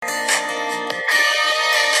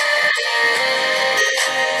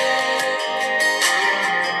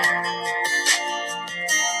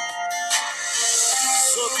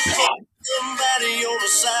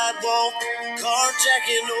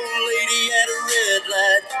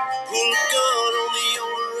Pull a gun on the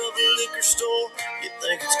owner of a liquor store. You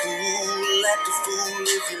think it's cool, act a fool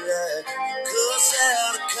if you like. Cuss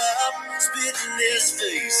out a cop, spit in his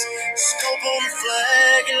face, scope on the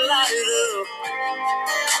flag and light it up.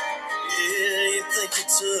 Yeah, you think you're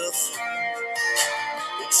tough.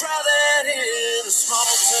 Well, try that in a small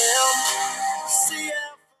town. See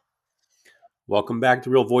how. Welcome back to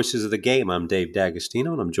Real Voices of the Game. I'm Dave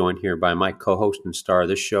Dagostino, and I'm joined here by my co-host and star of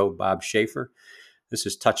this show, Bob Schaefer. This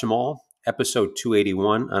is Touch 'Em All, episode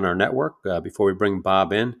 281 on our network. Before we bring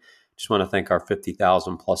Bob in, just want to thank our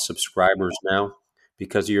 50,000 plus subscribers now.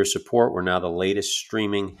 Because of your support, we're now the latest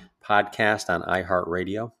streaming podcast on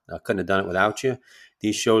iHeartRadio. I couldn't have done it without you.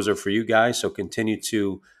 These shows are for you guys, so continue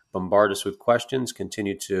to bombard us with questions.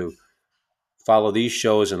 Continue to follow these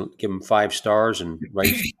shows and give them 5 stars and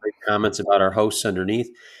write some great comments about our hosts underneath.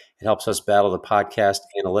 It helps us battle the podcast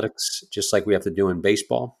analytics, just like we have to do in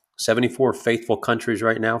baseball. 74 faithful countries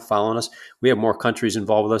right now following us. We have more countries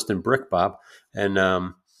involved with us than Brick, Bob.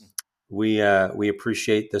 And we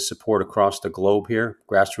appreciate the support across the globe here,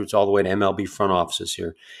 grassroots all the way to MLB front offices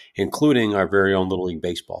here, including our very own Little League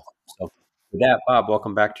Baseball. So with that, Bob,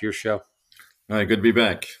 welcome back to your show. All right, good to be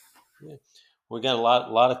back. Yeah. We got a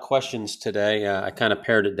lot of questions today. I kind of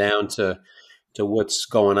pared it down to what's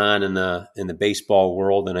going on in the baseball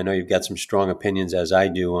world, and I know you've got some strong opinions, as I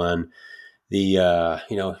do, on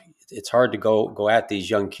the it's hard to go at these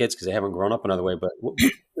young kids because they haven't grown up another way. But what are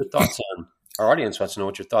your thoughts on? Our audience wants to know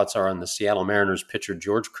what your thoughts are on the Seattle Mariners pitcher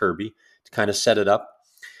George Kirby to kind of set it up.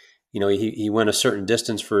 You know, he went a certain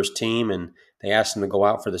distance for his team, and they asked him to go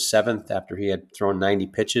out for the 7th after he had thrown 90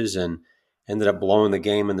 pitches and ended up blowing the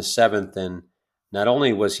game in the 7th. And not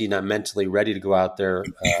only was he not mentally ready to go out there,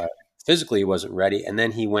 physically he wasn't ready, and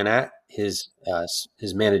then he went at his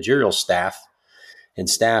managerial staff in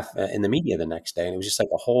the media the next day, and it was just like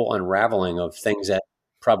a whole unraveling of things that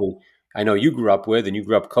probably I know you grew up with, and you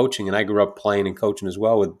grew up coaching, and I grew up playing and coaching as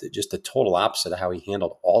well, with just the total opposite of how he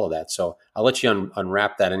handled all of that. So I'll let you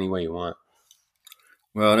unwrap that any way you want.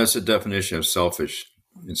 Well, that's the definition of selfish.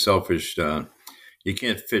 And selfish, you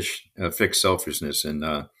can't fix selfishness. And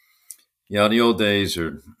in the old days,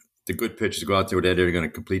 or the good pitchers go out there with that, they're going to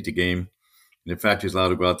complete the game. And in fact, he's allowed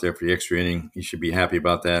to go out there for the extra inning. He should be happy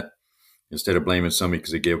about that instead of blaming somebody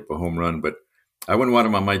because they gave up a home run. But I wouldn't want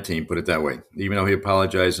him on my team, put it that way. Even though he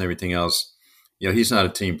apologized and everything else, he's not a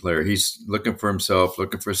team player. He's looking for himself,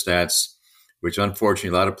 looking for stats, which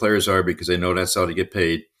unfortunately a lot of players are because they know that's how they get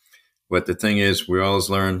paid. But the thing is, we always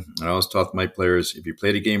learn, and I always taught my players, if you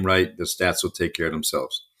play the game right, the stats will take care of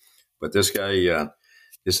themselves. But this guy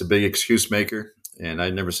is a big excuse maker, and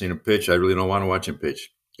I've never seen him pitch. I really don't want to watch him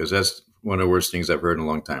pitch because that's one of the worst things I've heard in a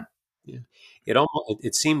long time. Yeah,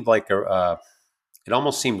 it seemed like it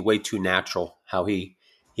almost seemed way too natural how he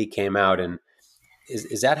came out. And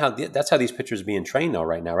is that that's how these pitchers are being trained though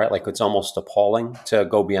right now, right? Like it's almost appalling to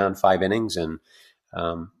go beyond 5 innings and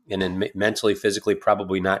then mentally, physically,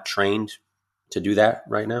 probably not trained to do that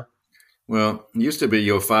right now. Well, it used to be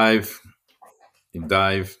you go 5, you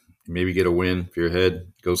dive, you maybe get a win for your head.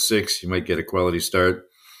 Go 6, you might get a quality start.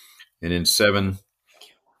 And in 7,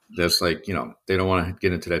 that's like, they don't want to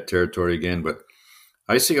get into that territory again. But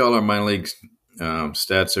I see all our minor league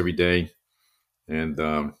stats every day. And,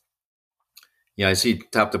 I see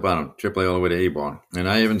top to bottom, AAA all the way to A-ball. And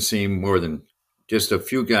I haven't seen more than just a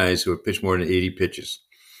few guys who have pitched more than 80 pitches.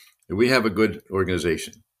 We have a good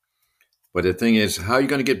organization. But the thing is, how are you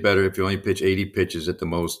going to get better if you only pitch 80 pitches at the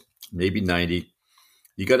most, maybe 90?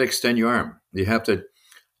 You got to extend your arm. You have to,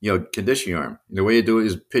 condition your arm. And the way you do it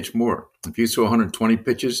is pitch more. If you throw 120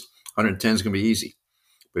 pitches, 110 is going to be easy.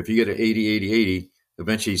 But if you get an 80,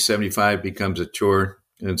 eventually 75 becomes a chore,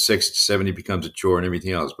 and 70 becomes a chore and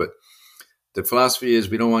everything else. But the philosophy is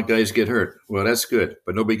we don't want guys to get hurt. Well, that's good.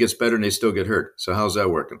 But nobody gets better and they still get hurt. So how's that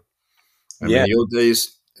working? I mean, in the old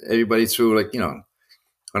days, everybody threw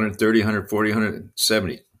 130, 140,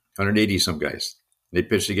 170, 180 some guys. They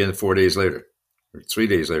pitched again 4 days later, or 3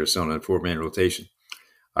 days later, so on a 4-man rotation.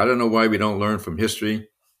 I don't know why we don't learn from history.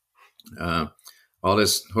 All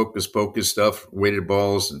this hocus pocus stuff, weighted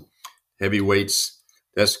balls and heavy weights,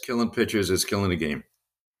 that's killing pitchers. It's killing the game.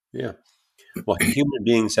 Yeah. Well, human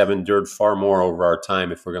beings have endured far more over our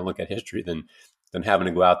time, if we're going to look at history, than having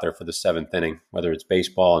to go out there for the 7th inning, whether it's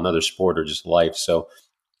baseball, another sport, or just life. So,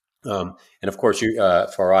 and of course, you,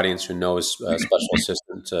 for our audience who knows special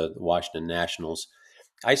assistant to the Washington Nationals,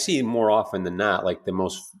 I see more often than not, like the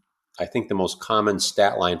most common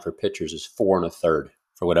stat line for pitchers is 4 1/3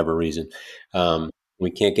 for whatever reason.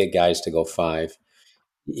 We can't get guys to go 5.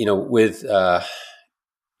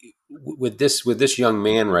 With this young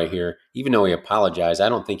man right here, even though he apologized, I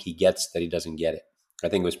don't think he gets that he doesn't get it. I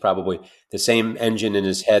think it was probably the same engine in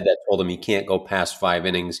his head that told him he can't go past 5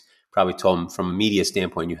 innings. Probably told him from a media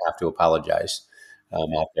standpoint, you have to apologize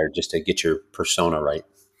out there just to get your persona right.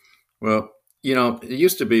 Well, it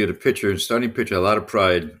used to be the pitcher, starting pitcher, had a lot of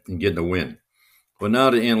pride in getting a win. Well, now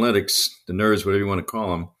the analytics, the nerds, whatever you want to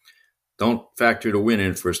call them, don't factor the win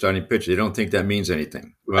in for a starting pitcher. They don't think that means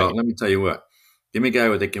anything. Well, Right. let me tell you what. Give me a guy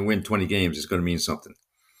that can win 20 games. It's going to mean something.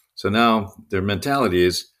 So now their mentality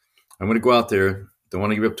is, I'm going to go out there. Don't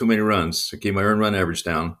want to give up too many runs. So keep my earned run average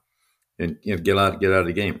down, and get out of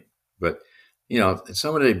the game. But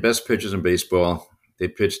some of the best pitchers in baseball, they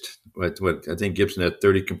pitched what I think Gibson had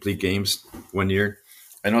 30 complete games one year.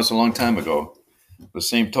 I know it's a long time ago. The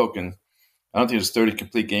same token, I don't think it was 30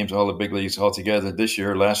 complete games all the big leagues all together this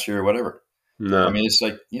year, last year, whatever. No. I mean, it's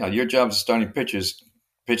like, your job as starting pitcher is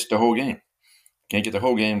pitch the whole game. Can't get the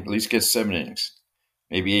whole game, at least get 7 innings,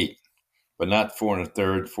 maybe 8, but not 4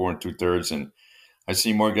 1/3, 4 2/3. And I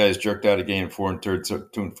see more guys jerked out of game 4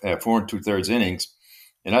 2/3 innings,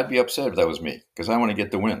 and I'd be upset if that was me because I want to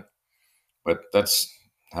get the win. But that's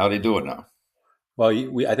how they do it now. Well,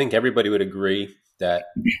 I think everybody would agree that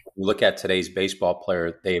you look at today's baseball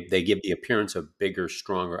player, they give the appearance of bigger,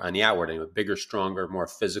 stronger on the outward anyway, bigger, stronger, more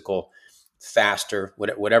physical, faster,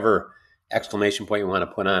 whatever exclamation point you want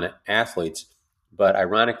to put on it, athletes. But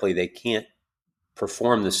ironically, they can't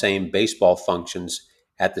perform the same baseball functions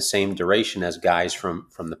at the same duration as guys from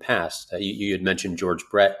the past. You had mentioned George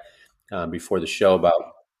Brett before the show about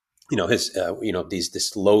his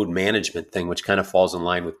this load management thing, which kind of falls in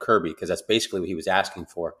line with Kirby because that's basically what he was asking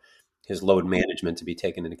for, his load management to be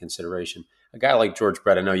taken into consideration. A guy like George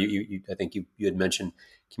Brett, I know I think you had mentioned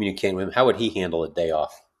communicating with him. How would he handle a day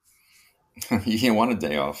off? He didn't want a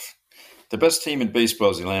day off. The best team in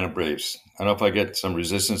baseball is the Atlanta Braves. I don't know if I get some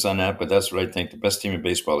resistance on that, but that's what I think the best team in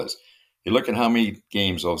baseball is. You look at how many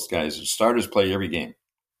games those guys, starters play every game,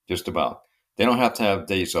 just about. They don't have to have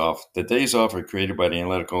days off. The days off are created by the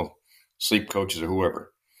analytical sleep coaches or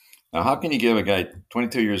whoever. Now, how can you give a guy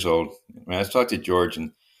 22 years old? I talked to George,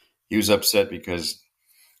 and he was upset because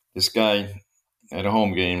this guy at a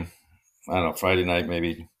home game, I don't know, Friday night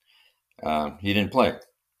maybe, he didn't play.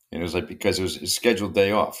 And it was like because it was his scheduled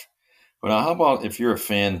day off. But now, how about if you're a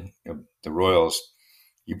fan of the Royals,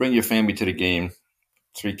 you bring your family to the game,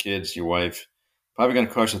 3 kids, your wife, probably going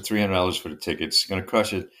to cost you $300 for the tickets. It's going to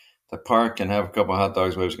cost you the park and have a couple of hot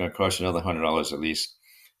dogs, whatever. It's going to cost you another $100 at least.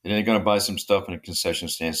 And then you're going to buy some stuff in a concession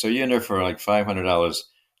stand. So you're in there for like $500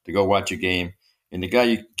 to go watch a game. And the guy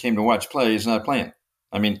you came to watch play is not playing.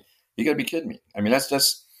 I mean, you got to be kidding me. I mean, that's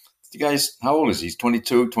the guy's, how old is he? He's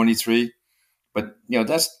 22, 23. But,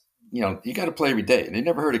 that's, you got to play every day. And they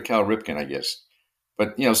never heard of Cal Ripken, I guess.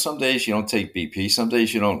 But, some days you don't take BP. Some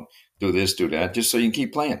days you don't do this, do that, just so you can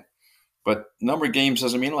keep playing. But number of games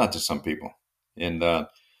doesn't mean a lot to some people. And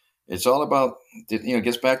it's all about, it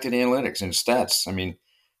gets back to the analytics and stats. I mean,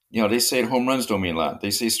 they say home runs don't mean a lot.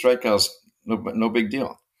 They say strikeouts, no big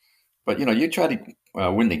deal. But, you try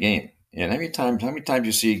to win the game. And how many times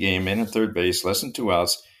you see a game, man at third base, less than 2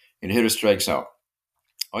 outs, and the hitter strikes out.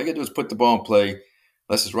 All you got to do is put the ball in play.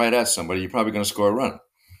 Unless it's right at somebody, you're probably going to score a run.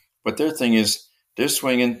 But their thing is they're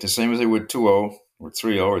swinging the same as they would 2-0 or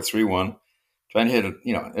 3-0 or 3-1, trying to hit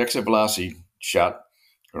an exit velocity shot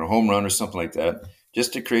or a home run or something like that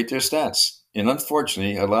just to create their stats. And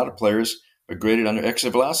unfortunately, a lot of players are graded under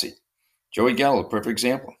exit velocity. Joey Gallo, perfect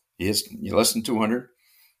example. He hits less than 200,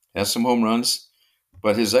 has some home runs,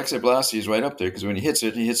 but his exit velocity is right up there because when he hits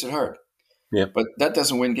it hard. Yeah. But that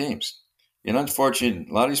doesn't win games. And unfortunately,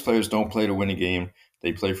 a lot of these players don't play to win a game.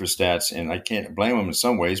 They play for stats, and I can't blame them in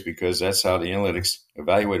some ways because that's how the analytics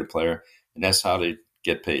evaluate a player, and that's how they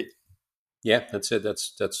get paid. Yeah, that's it.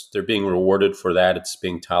 That's they're being rewarded for that. It's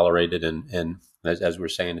being tolerated, and as we're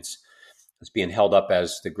saying, it's being held up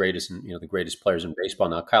as the greatest, the greatest players in baseball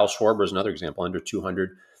now. Kyle Schwarber is another example, under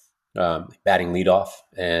 200, batting leadoff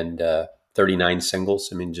and 39 singles.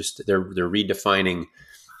 I mean, just they're redefining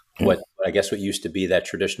what I guess what used to be that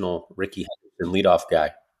traditional Ricky Henderson leadoff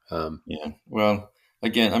guy. Yeah. Well,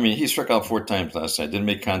 again, I mean, he struck out 4 times last night. Didn't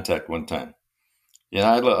make contact 1 time.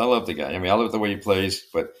 Yeah, I love the guy. I mean, I love the way he plays,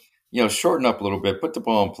 but shorten up a little bit, put the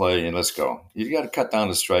ball in play, and let's go. You got to cut down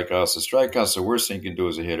the strikeouts. The strikeouts, the worst thing you can do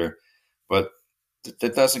as a hitter, but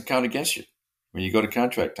that doesn't count against you when you go to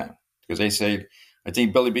contract time because they say, I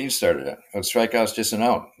think Billy Beane started that. Strikeouts just an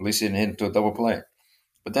out. At least he didn't hit into a double play.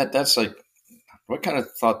 But that's like, what kind of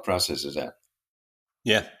thought process is that?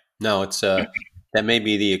 Yeah, no, it's that may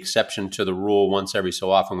be the exception to the rule once every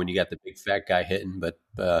so often when you got the big fat guy hitting, but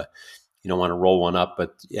you don't want to roll one up.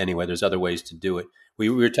 But anyway, there's other ways to do it. We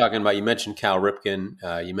were talking about, you mentioned Cal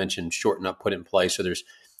Ripken, you mentioned shorten up, put in play. So there's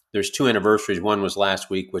there's two anniversaries. One was last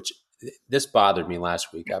week, which this bothered me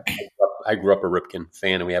last week. I grew up a Ripken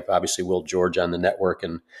fan, and we have obviously Will George on the network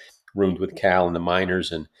and roomed with Cal and the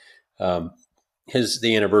Miners, and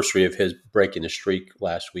the anniversary of his breaking the streak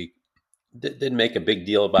last week didn't make a big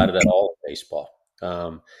deal about it at all in baseball.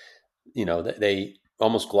 They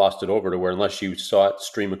almost glossed it over to where unless you saw it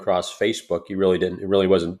stream across Facebook, you really didn't. It really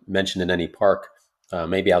wasn't mentioned in any park,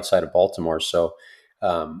 maybe outside of Baltimore. So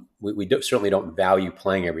certainly don't value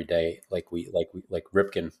playing every day like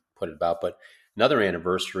Ripken put it about. But another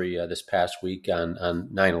anniversary this past week on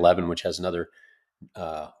 9/11, which has another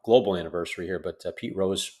global anniversary here. But Pete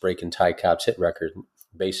Rose breaking Ty Cobb's hit record,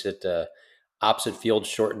 base hit opposite field,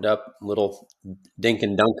 shortened up, little dink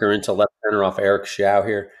and dunker into left center off Eric Schau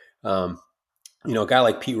here. A guy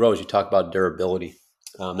like Pete Rose, you talk about durability.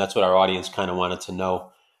 That's what our audience kind of wanted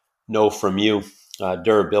to know from you.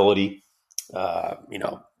 Durability,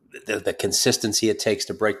 the consistency it takes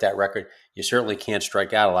to break that record. You certainly can't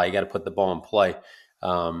strike out a lot. You got to put the ball in play.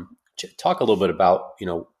 Talk a little bit about,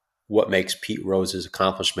 what makes Pete Rose's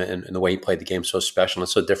accomplishment and the way he played the game so special and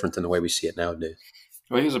so different than the way we see it nowadays.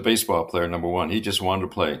 Well, he was a baseball player, number one. He just wanted to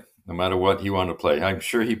play. No matter what, he wanted to play. I'm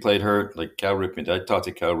sure he played hurt, like Cal Ripken. I talked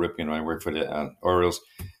to Cal Ripken when I worked for the Orioles.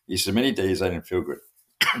 He said, many days I didn't feel good.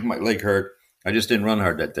 My leg hurt. I just didn't run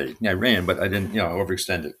hard that day. Yeah, I ran, but I didn't,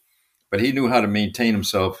 overextend it. But he knew how to maintain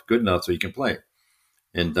himself good enough so he can play.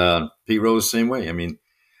 And Pete Rose, same way. I mean,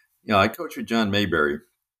 I coached with John Mayberry,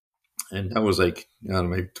 and that was like,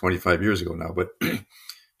 maybe 25 years ago now. But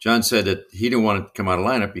John said that he didn't want to come out of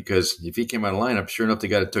lineup because if he came out of lineup, sure enough, the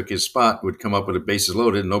guy that took his spot would come up with the bases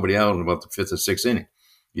loaded and nobody out in about the fifth or sixth inning.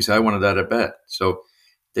 He said, I wanted that at bat. So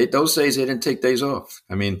those days, they didn't take days off.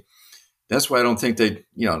 I mean, that's why I don't think they,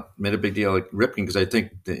 made a big deal like Ripken, because I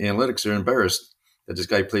think the analytics are embarrassed that this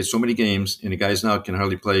guy played so many games and the guys now can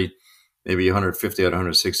hardly play maybe 150 out of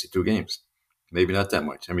 162 games. Maybe not that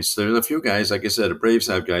much. I mean, so there's a few guys, like I said, the Braves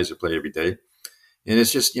have guys that play every day. And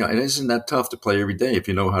it's just, it isn't that tough to play every day if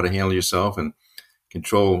you know how to handle yourself and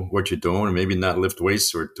control what you're doing and maybe not lift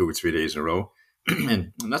weights for 2 or 3 days in a row.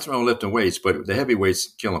 And nothing wrong with lifting weights, but the heavy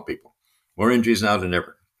weights killing people. More injuries now than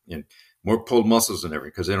ever. And more pulled muscles than ever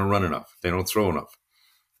because they don't run enough. They don't throw enough.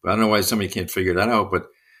 But I don't know why somebody can't figure that out. But,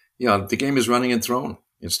 the game is running and throwing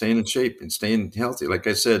and staying in shape and staying healthy. Like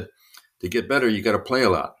I said, to get better, you got to play a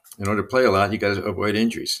lot. In order to play a lot, you got to avoid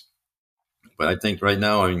injuries. But I think right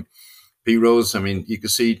now, Pete Rose, you can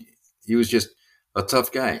see he was just a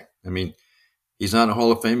tough guy. He's not in the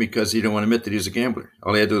Hall of Fame because he didn't want to admit that he was a gambler.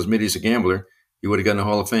 All he had to do was admit he's a gambler. He would have gotten the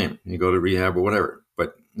Hall of Fame and go to rehab or whatever.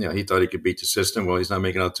 But, he thought he could beat the system. Well, he's not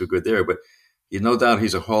making out too good there. But no doubt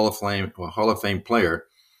he's a Hall of Fame player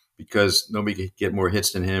because nobody could get more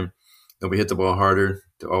hits than him. Nobody hit the ball harder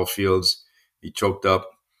to all fields. He choked up.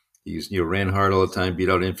 He ran hard all the time, beat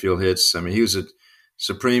out infield hits. He was a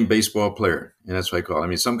supreme baseball player, and that's what I call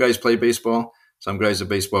it. Some guys play baseball. Some guys are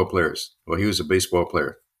baseball players. Well, he was a baseball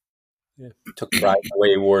player. Yeah. Took pride in the way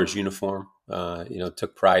he wore his uniform.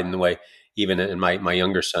 Took pride in the way, even in my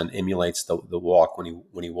younger son emulates the walk.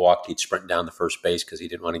 When he walked, he'd sprint down the first base because he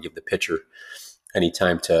didn't want to give the pitcher any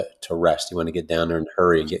time to rest. He wanted to get down there and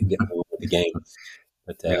hurry and get moving with the game.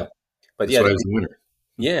 But that's why he's a winner.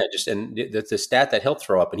 Yeah, and the stat that he'll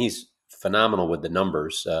throw up, and he's phenomenal with the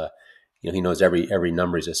numbers. He knows every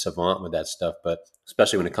number. He's a savant with that stuff, but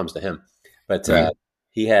especially when it comes to him. But right.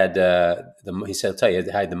 He had he said, I'll tell you,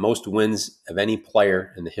 he had the most wins of any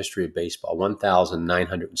player in the history of baseball,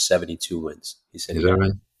 1,972 wins. He said, is that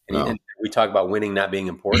right? And we talk about winning not being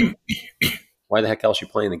important. Why the heck else are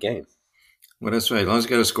you playing the game? Well, that's right. As long as you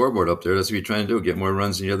got a scoreboard up there, that's what you're trying to do, get more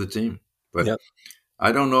runs than the other team. But yep.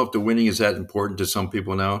 I don't know if the winning is that important to some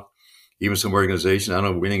people now, even some organizations. I don't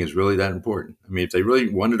know if winning is really that important. If they really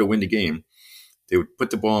wanted to win the game, they would put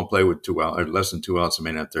the ball in play with 2 out or less than 2 outs and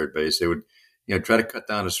man at third base. They would, try to cut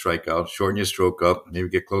down the strikeout, shorten your stroke up, maybe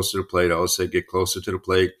get closer to the plate. I always say get closer to the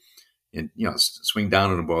plate and, swing down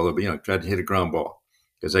on the ball, but, try to hit a ground ball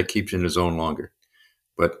because that keeps you in the zone longer.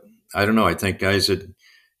 But I don't know. I think guys that,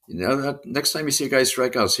 next time you see a guy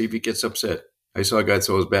strike out, see if he gets upset. I saw a guy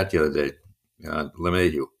throw his bat the other day.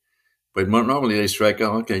 LeMahieu. But normally they strike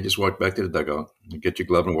out. Okay, just walk back to the dugout, get your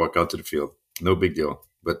glove, and walk out to the field. No big deal.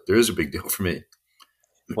 But there is a big deal for me.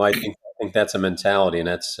 Well, I think that's a mentality, and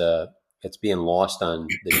that's it's being lost on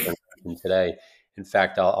the generation today. In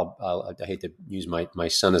fact, I hate to use my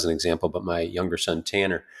son as an example, but my younger son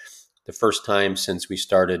Tanner, the first time since we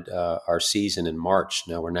started our season in March.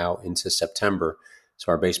 Now we're now into September,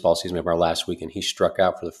 so our baseball season, we have our last week, and he struck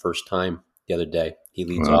out for the first time the other day. He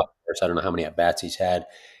leads off. I don't know how many at bats he's had,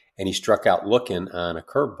 and he struck out looking on a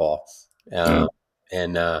curveball,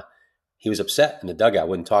 and he was upset in the dugout,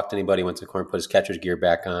 wouldn't talk to anybody, went to the corner, put his catcher's gear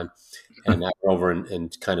back on. And I went over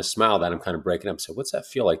and kind of smiled at him, kind of breaking up. Said, "What's that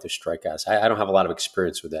feel like to strike outs? I don't have a lot of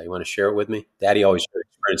experience with that. You want to share it with me? Daddy always shared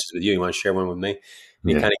experiences with you. You want to share one with me?"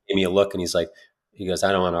 And he kind of gave me a look, and he goes,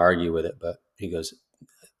 "I don't want to argue with it, but he goes,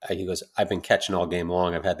 I've been catching all game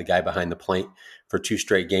long. I've had the guy behind the plate for 2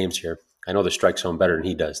 straight games here. I know the strike zone better than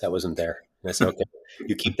he does. That wasn't there." And I said, "Okay,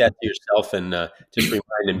 you keep that to yourself, and just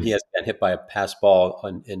remind him he has been hit by a pass ball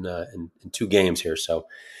in 2 games here. So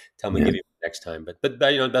tell him to give you next time." But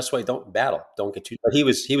the best way, don't battle, don't get too. But he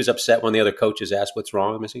was upset when the other coaches asked what's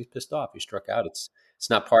wrong with him. He's pissed off. He struck out. It's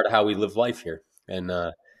not part of how we live life here, and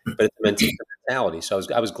but it's a mentality. So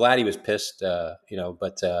I was glad he was pissed,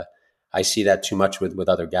 but I see that too much with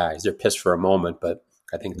other guys. They're pissed for a moment, but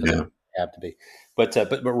I think it doesn't have to be. But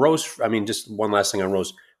Rose, I mean, just one last thing on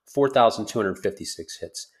Rose: 4,256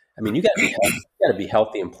 hits. I mean, you got to be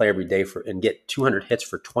healthy and play every day and get 200 hits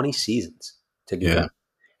for 20 seasons to do that.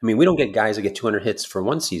 I mean, we don't get guys that get 200 hits for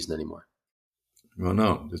 1 season anymore. Well,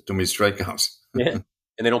 no, there's too many strikeouts. Yeah, and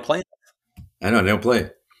they don't play. I know, they don't play.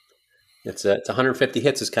 It's 150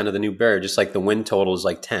 hits is kind of the new barrier, just like the win total is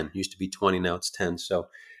like 10. It used to be 20, now it's 10. So,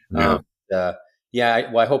 I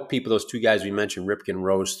hope people, those 2 guys we mentioned, Ripken and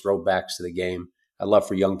Rose, throwbacks to the game. I'd love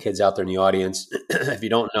for young kids out there in the audience. If you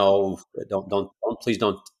don't know, please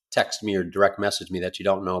don't text me or direct message me that you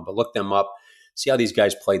don't know, but look them up. See how these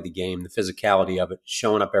guys played the game, the physicality of it,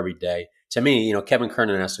 showing up every day. To me, Kevin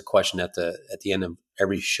Kernan asked a question at the end of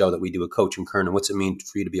every show that we do with Coach and Kernan. What's it mean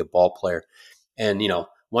for you to be a ball player? And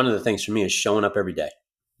one of the things for me is showing up every day.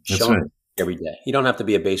 Every day. You don't have to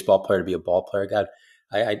be a baseball player to be a ball player. God,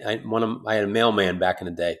 I had a mailman back in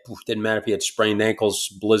the day. Didn't matter if he had sprained ankles,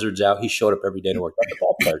 blizzards out. He showed up every day to work. That's a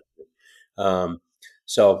ball player.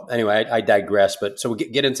 So anyway, I digress. But so we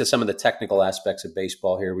get into some of the technical aspects of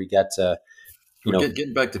baseball here. We got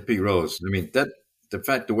getting back to Pete Rose. I mean,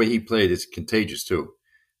 the way he played is contagious too.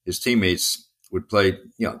 His teammates would play,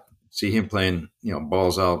 see him playing,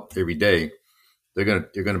 balls out every day. They're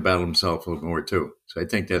gonna battle himself a little more too. So I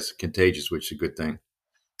think that's contagious, which is a good thing.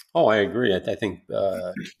 Oh, I agree. I think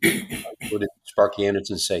what did Sparky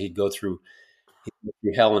Anderson say? He'd go through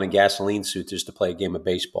hell in a gasoline suit just to play a game of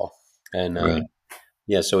baseball. And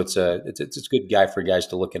so it's a good guy for guys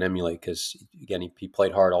to look and emulate because again he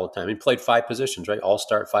played hard all the time. He played 5 positions, right? All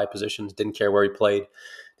start 5 positions. Didn't care where he played.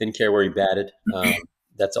 Didn't care where he batted.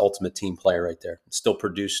 That's the ultimate team player right there. Still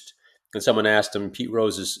produced. And someone asked him, Pete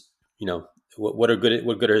Rose is, what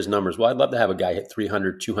good are his numbers? Well, I'd love to have a guy hit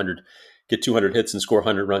 300, 200, get 200 hits and score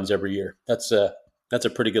 100 runs every year. That's a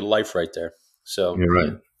pretty good life right there. So you're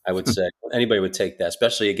right. I would say anybody would take that,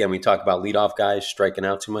 especially again, we talk about leadoff guys striking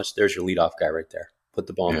out too much. There's your leadoff guy right there. Put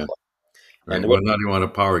the ball in play. Right. And now you want a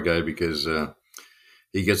power guy because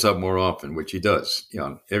he gets up more often, which he does.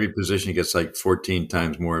 Every position he gets like 14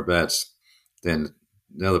 times more at bats than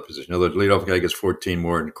another position. Another leadoff guy gets 14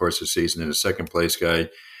 more in the course of the season, and a second place guy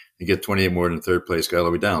you get 28 more than the third place guy all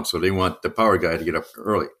the way down. So they want the power guy to get up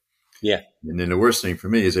early. Yeah. And then the worst thing for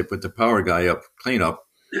me is they put the power guy up, clean up,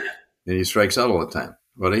 and he strikes out all the time.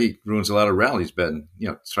 Well, he ruins a lot of rallies betting,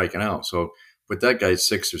 striking out. So put that guy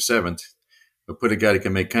 6th or 7th, but put a guy that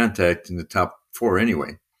can make contact in the top 4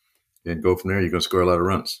 anyway, and go from there. You're going to score a lot of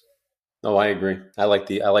runs. Oh, I agree. I like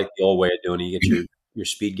the old way of doing it. You get your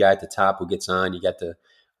speed guy at the top who gets on. You got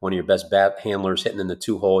one of your best bat handlers hitting in the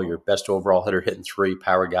 2-hole, your best overall hitter hitting 3,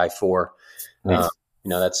 power guy 4. Nice.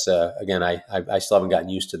 That's again, I still haven't gotten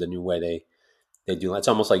used to the new way they do. It's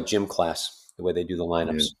almost like gym class, the way they do the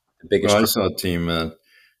lineups. Yeah. The biggest. Well, I saw a team.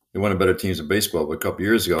 They one of the better teams in baseball, but a couple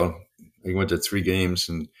years ago, they went to 3 games,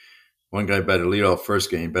 and one guy batted leadoff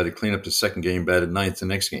first game, batted cleanup the second game, batted 9th the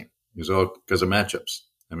next game. It was all because of matchups.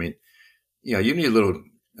 I mean, you need a little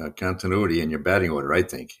continuity in your batting order, I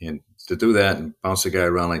think. And to do that and bounce a guy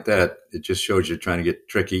around like that, it just shows you're trying to get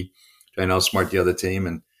tricky, trying to outsmart the other team.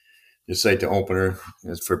 And just like the opener,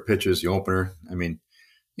 as for pitchers, the opener, I mean,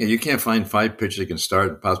 you can't find 5 pitchers that can start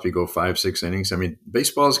and possibly go 5, 6 innings. I mean,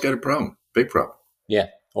 baseball's got a problem, big problem. Yeah,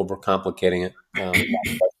 overcomplicating it.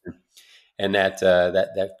 And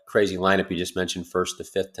that crazy lineup you just mentioned, 1st to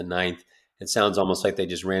 5th to 9th, it sounds almost like they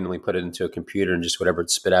just randomly put it into a computer and just whatever it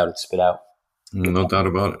spit out. No doubt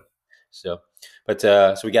about it. So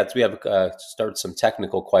we have started some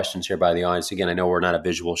technical questions here by the audience. Again, I know we're not a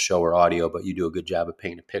visual show or audio, but you do a good job of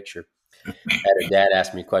painting a picture. I had a dad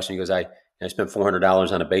ask me a question. He goes, I spent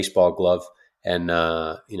 $400 on a baseball glove, and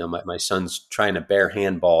my son's trying to bare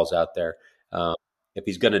handballs out there. If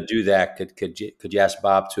he's going to do that, could you ask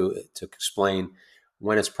Bob to explain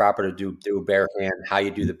when it's proper to do bare hand, how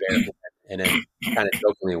you do the bare hand, and then kind of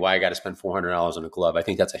jokingly why I got to spend $400 on a glove? I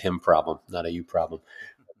think that's a him problem, not a you problem.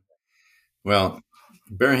 Well,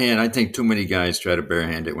 barehand, I think too many guys try to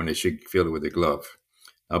barehand it when they should field it with a glove.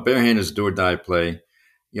 Now, barehand is do or die play.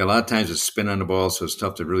 A lot of times it's spin on the ball, so it's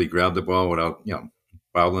tough to really grab the ball without,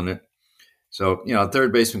 fouling it. So, a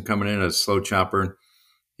third baseman coming in as a slow chopper,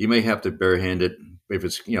 he may have to barehand it if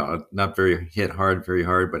it's, not very very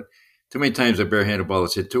hard. But too many times a barehanded ball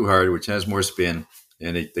is hit too hard, which has more spin,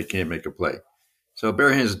 and they can't make a play. So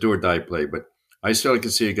barehand is a do or die play. But I still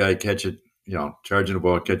can see a guy catch it, charging the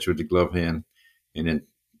ball, catch it with the glove hand, and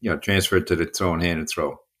then, transfer it to the throwing hand and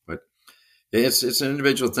throw. But it's an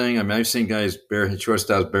individual thing. I mean, I've seen guys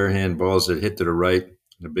shortstops barehand balls that hit to the right,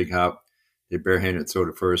 the big hop, they barehand it, throw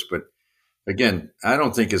to first. But again, I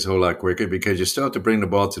don't think it's a whole lot quicker because you still have to bring the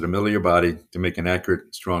ball to the middle of your body to make an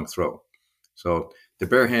accurate, strong throw. So to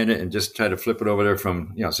barehand it and just try to flip it over there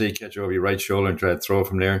from, say you catch it over your right shoulder and try to throw it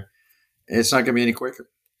from there, it's not going to be any quicker.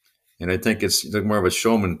 And I think it's more of a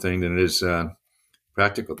showman thing than it is a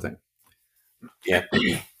practical thing. Yeah.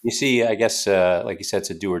 You see, I guess, like you said, it's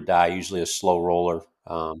a do or die, usually a slow roller,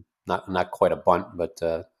 not quite a bunt, but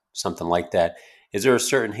something like that. Is there a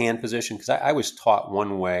certain hand position? Because I was taught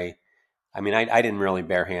one way. I mean, I didn't really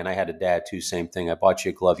barehand. I had a dad too, same thing. I bought you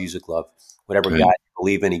a glove, use a glove. Whatever Right. guy you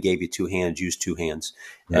believe in, he gave you two hands, use two hands.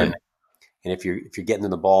 Right. And if you're getting to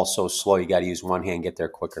the ball so slow, you got to use one hand, get there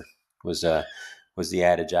quicker. Was the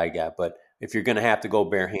adage I got. But if you're going to have to go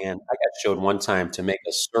bare hand, I got showed one time to make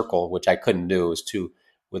a circle, which I couldn't do. It was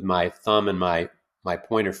with my thumb and my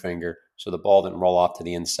pointer finger, so the ball didn't roll off to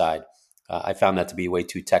the inside. I found that to be way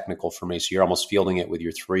too technical for me. So you're almost fielding it with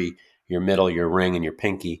your middle, your ring, and your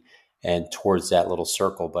pinky, and towards that little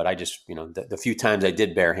circle. But I just, the few times I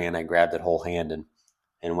did bare hand, I grabbed that whole hand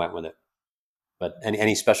and went with it. But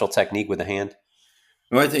any special technique with the hand?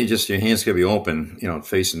 Well, I think just your hands got to be open,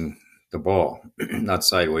 facing the ball, not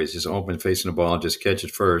sideways, just open facing the ball. Just catch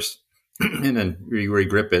it first, and then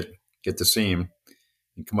re-grip it, get the seam,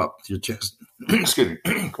 and come up to your chest. Excuse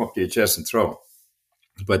me, come up to your chest and throw.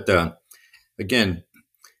 But again,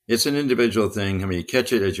 it's an individual thing. I mean, you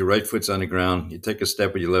catch it as your right foot's on the ground. You take a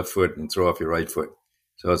step with your left foot and throw off your right foot.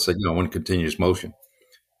 So it's like one continuous motion.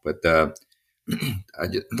 But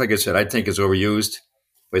like I said, I think it's overused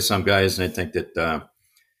by some guys, and I think that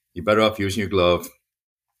you're better off using your glove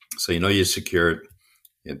so you're secured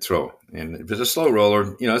and throw. And if it's a slow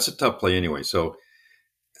roller, it's a tough play anyway. So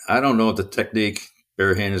I don't know if the technique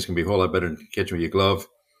barehand is going to be a whole lot better than catching with your glove,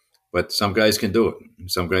 but some guys can do it.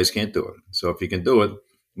 Some guys can't do it. So if you can do it, it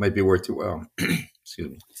might be worth your while. Excuse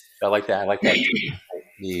me. I like that. I like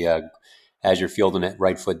that. As you're fielding it,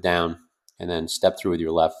 right foot down, and then step through with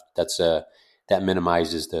your left. That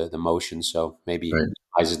minimizes the motion, so maybe Right.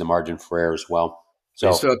 minimizes the margin for error as well. So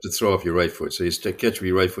you still have to throw off your right foot. So you catch with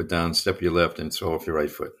your right foot down, step with your left, and throw off your right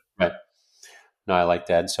foot. Right. No, I like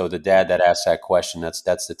that. So the dad that asked that question, that's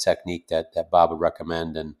the technique that Bob would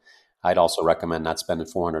recommend, and I'd also recommend not spending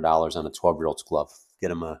 $400 on a 12-year-old's glove.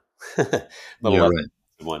 Get him a little less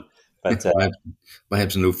expensive one. But might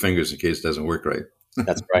have some new fingers in case it doesn't work right.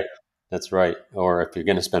 That's right. That's right. Or if you're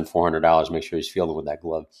going to spend $400, make sure he's fielding with that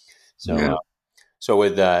glove. So, Yeah. So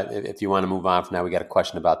with if you want to move on from now, we got a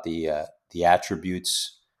question about the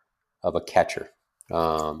attributes of a catcher.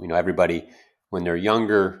 Everybody when they're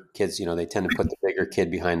younger kids, they tend to put the bigger kid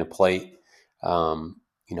behind the plate,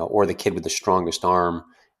 or the kid with the strongest arm.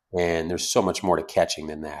 And there's so much more to catching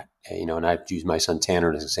than that. And I've used my son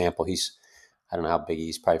Tanner as an example. I don't know how big he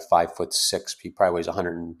is, probably 5'6". He probably weighs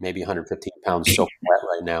 100, maybe 115 pounds soaking wet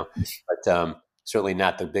right now. But certainly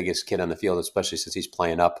not the biggest kid on the field, especially since he's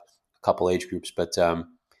playing up a couple age groups. But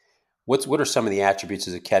what are some of the attributes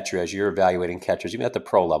as a catcher as you're evaluating catchers, even at the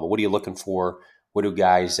pro level? What are you looking for? What do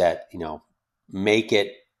guys that make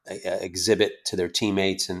it exhibit to their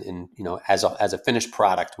teammates, and as a finished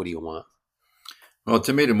product? What do you want? Well,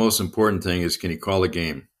 to me, the most important thing is, can he call a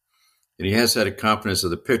game? And he has to have the confidence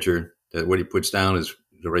of the pitcher that what he puts down is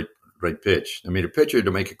the right pitch. I mean, a pitcher,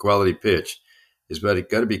 to make a quality pitch, is got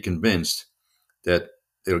to be convinced that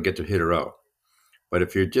it'll get the hitter out. But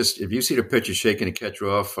if you see the pitcher shaking the catcher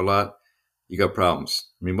off a lot, you got problems.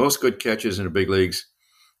 I mean, most good catchers in the big leagues,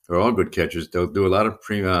 or all good catchers, they'll do a lot of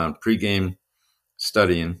pre-game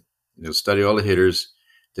studying. They'll study all the hitters.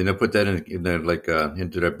 Then they'll put that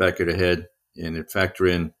into their back of the head, and then factor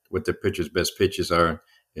in what the pitcher's best pitches are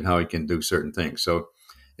and how he can do certain things. So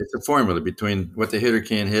it's a formula between what the hitter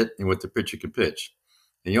can hit and what the pitcher can pitch.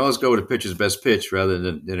 And you always go with the pitcher's best pitch rather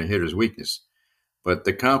than a hitter's weakness. But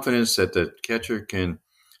the confidence that the catcher can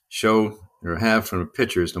show or have from a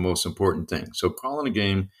pitcher is the most important thing. So calling a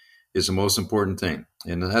game is the most important thing.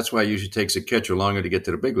 And that's why it usually takes a catcher longer to get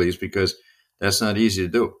to the big leagues, because that's not easy to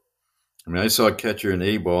do. I mean, I saw a catcher in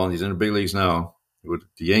A-ball, and he's in the big leagues now with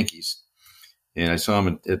the Yankees. And I saw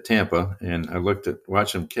him at Tampa, and I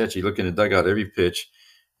watched him catch. He looked in the dugout every pitch,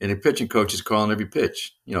 and the pitching coach is calling every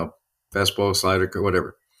pitch, fastball, slider,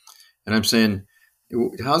 whatever. And I'm saying,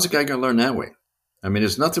 how's a guy going to learn that way? I mean,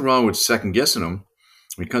 there's nothing wrong with second guessing him.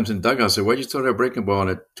 When he comes in the dugout, I say, why'd you throw that breaking ball on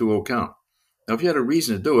a 2-0 count? Now, if you had a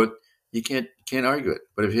reason to do it, you can't argue it.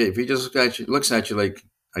 But if he just looks at you like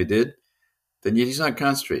I did, then he's not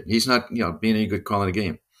concentrating. He's not being any good calling a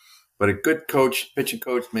game. But a good coach, pitching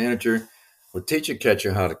coach, manager will teach a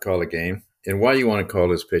catcher how to call a game and why you want to call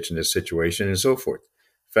this pitch in this situation and so forth.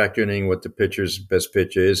 Factoring what the pitcher's best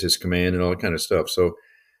pitch is, his command, and all that kind of stuff. So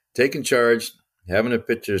taking charge, having a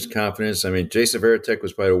pitcher's confidence. I mean, Jason Varitek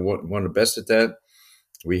was probably one of the best at that.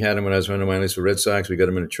 We had him when I was running my leagues for Red Sox. We got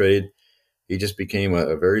him in a trade. He just became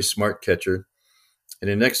a very smart catcher. And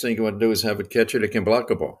the next thing you want to do is have a catcher that can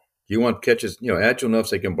block a ball. You want catchers, agile enough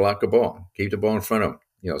so they can block a ball. Keep the ball in front of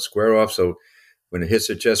them. Square off so when it hits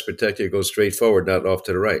the chest protector, it goes straight forward, not off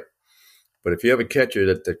to the right. But if you have a catcher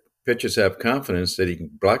that the pitchers have confidence that he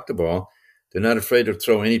can block the ball, they're not afraid to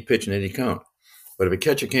throw any pitch in any count. But if a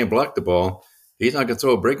catcher can't block the ball, he's not going to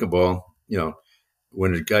throw a breaking ball,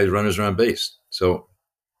 when the guy's runners are on base. So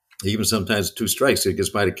even sometimes 2 strikes, it gets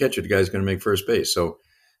by the catcher, the guy's going to make first base. So,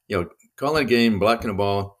 calling a game, blocking the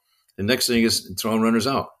ball, the next thing is throwing runners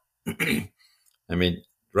out. I mean,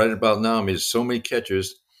 right about now, there's so many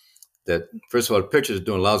catchers that, first of all, the pitchers are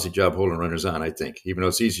doing a lousy job holding runners on, I think, even though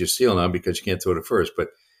it's easier to steal now because you can't throw to first. But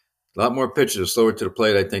a lot more pitchers are slower to the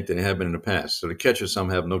plate, I think, than they have been in the past. So the catchers,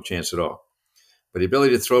 some have no chance at all. But the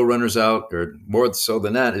ability to throw runners out, or more so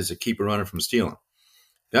than that, is to keep a runner from stealing.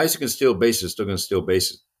 Guys who can steal bases are still going to steal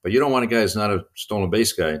bases. But you don't want a guy who's not a stolen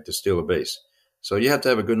base guy to steal a base. So you have to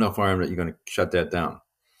have a good enough arm that you're going to shut that down.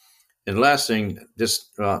 And the last thing,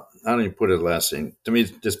 I don't even put it the last thing. To me,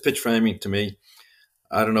 this pitch framing,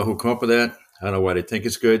 I don't know who come up with that. I don't know why they think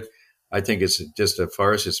it's good. I think it's just a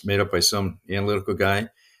farce. It's made up by some analytical guy.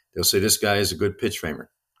 They'll say this guy is a good pitch framer.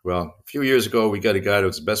 Well, a few years ago, we got a guy that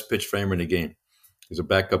was the best pitch framer in the game. He was a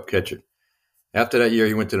backup catcher. After that year,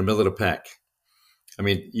 he went to the middle of the pack. I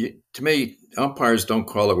mean, to me, umpires don't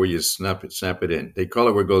call it where you snap it in. They call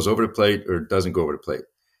it where it goes over the plate or it doesn't go over the plate.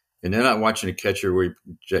 And they're not watching a catcher where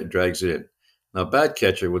he drags it in. Now, a bad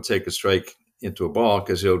catcher will take a strike into a ball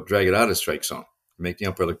because he'll drag it out of the strike zone. Make the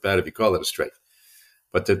umpire look bad if you call it a strike.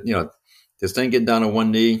 But this thing getting down on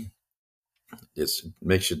one knee, it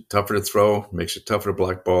makes you tougher to throw, makes you tougher to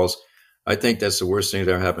block balls. I think that's the worst thing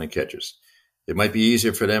that ever happened to catchers. It might be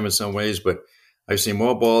easier for them in some ways, but I've seen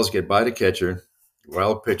more balls get by the catcher.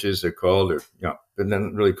 Wild pitches, they're called, or they're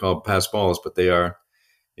not really called pass balls, but they are.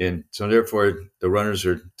 And so therefore, the runners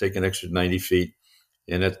are taking extra 90 feet,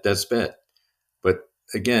 and that's bad. But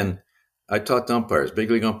again, I talked to umpires,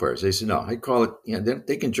 big league umpires. They said, no, I call it,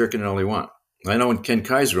 they can jerk it in all they want. I know when Ken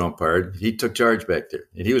Kaiser umpired, he took charge back there,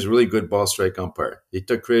 and he was a really good ball strike umpire. He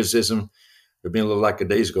took criticism for being a little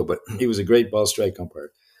lackadaisical, but he was a great ball strike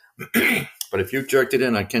umpire. But if you jerked it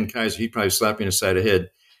in on Ken Kaiser, he'd probably slap you in the side of the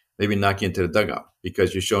head, maybe knock you into the dugout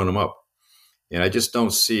because you're showing him up. And I just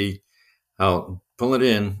don't see how pull it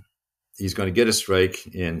in, he's going to get a strike.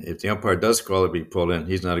 And if the umpire does call it be pulled in,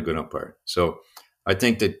 he's not a good umpire. So I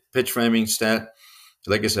think that pitch framing stat,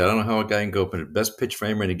 like I said, I don't know how a guy can go up in the best pitch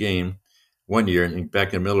framer in the game one year and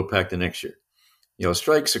back in the middle of the pack the next year.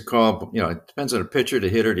 Strikes are called, it depends on the pitcher, the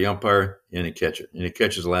hitter, the umpire, and the catcher. And the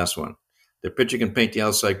catcher's the last one. The pitcher can paint the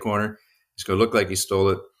outside corner. It's going to look like he stole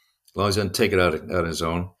it as long as he doesn't take it out of his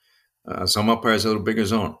zone. Some umpires have a little bigger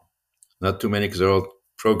zone. Not too many because they're all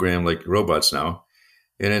programmed like robots now.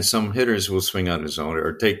 And then some hitters will swing out of the zone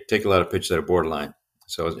or take a lot of pitches that are borderline.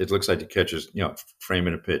 So it looks like the catcher's,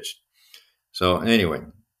 framing a pitch. So anyway,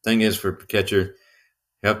 thing is for catcher,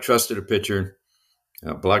 have trust in the pitcher,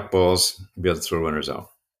 block balls, and be able to throw runners out.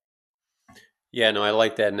 Yeah, no, I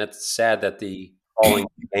like that. And it's sad that the calling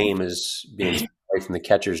game is being taken away from the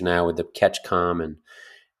catchers now with the catch com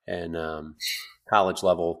and college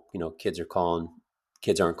level, kids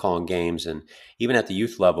aren't calling games. And even at the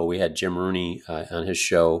youth level, we had Jim Rooney on his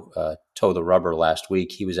show, Toe the Rubber, last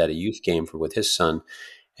week. He was at a youth game with his son,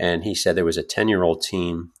 and he said there was a 10-year-old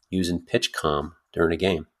team using pitch com during a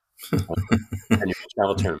game. 10-year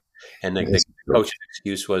travel tournament. And the coach's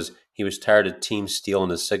excuse was he was tired of teams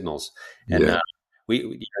stealing his signals. And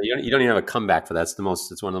you don't even have a comeback for that. It's one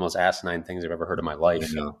of the most asinine things I've ever heard in my life.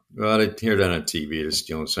 I know. Well, I hear that on TV. They're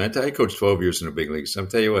stealing signs. I coached 12 years in the big leagues. I'll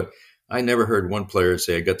tell you what, I never heard one player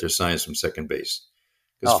say I got their signs from second base.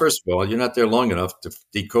 Because first of all, you're not there long enough to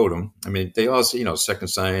decode them. I mean, they all say, second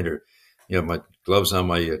sign, or my gloves on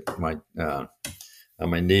my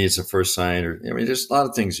knee is the first sign, or there's a lot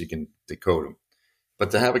of things you can decode them. But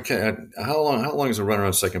to have how long is a runner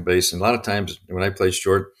on second base? And a lot of times when I play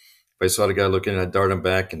short, if I saw the guy looking, I'd dart him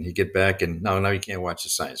back and he'd get back. And now you can't watch the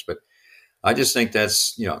signs. But I just think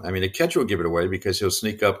that's, I mean, the catcher will give it away because he'll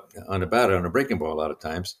sneak up on the batter on a breaking ball a lot of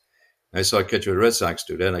times. I saw a catcher with the Red Sox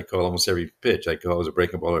do that, and I call almost every pitch. I call it a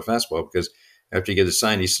breaking ball or a fastball because after you get a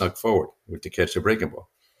sign, he snuck forward to catch the breaking ball.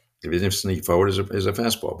 If he didn't sneak forward, is a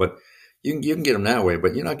fastball. But you can get him that way,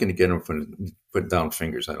 but you're not going to get him from putting down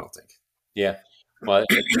fingers, I don't think. Yeah. Well,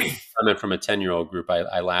 coming from a 10-year-old group,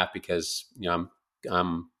 I laugh because,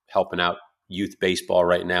 I'm helping out youth baseball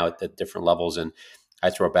right now at different levels, and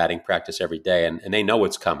I throw batting practice every day, and they know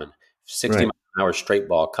what's coming. 60 miles an hour straight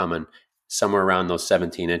ball coming somewhere around those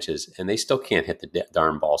 17 inches, and they still can't hit the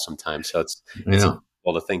darn ball sometimes. So it's incredible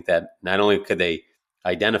to think that not only could they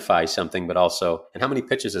identify something, but also, and how many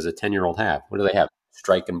pitches does a 10-year-old have? What do they have?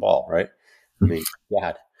 Strike and ball, right? I mean,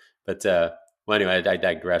 God. But well, anyway, I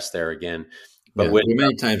digress there again. But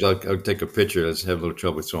many times I'll take a pitcher that's have a little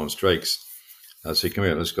trouble throwing strikes. I'll say, come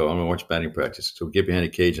here, let's go. I'm going to watch batting practice. So we'll get behind the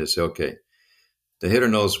cage. I say, okay, the hitter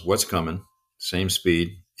knows what's coming, same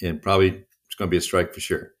speed, and probably it's going to be a strike for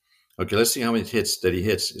sure. Okay, let's see how many hits that he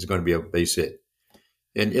hits is going to be a base hit.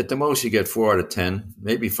 And at the most, you get 4 out of 10,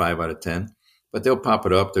 maybe 5 out of 10, but they'll pop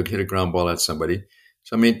it up. They'll hit a ground ball at somebody.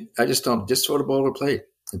 So, I mean, I just don't, just throw the ball to plate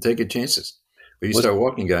and take your chances. But you start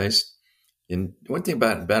walking guys, and one thing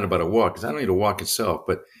bad about a walk is I don't need to walk itself,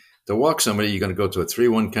 but to walk somebody, you're going to go to a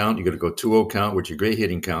 3-1 count, you're going to go 2-0 count, which are great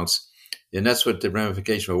hitting counts. And that's what the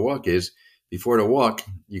ramification of a walk is. Before the walk,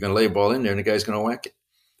 you're going to lay a ball in there, and the guy's going to whack it.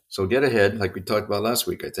 So get ahead, like we talked about last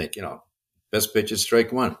week, I think, best pitch is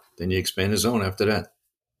strike one. Then you expand the zone after that.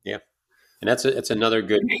 Yeah. And it's another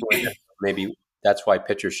good point. Maybe that's why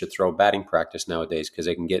pitchers should throw batting practice nowadays, because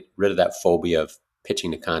they can get rid of that phobia of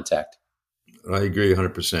pitching to contact. I agree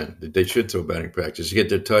 100%. They should throw batting practice. You get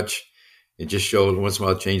their touch and just show once in a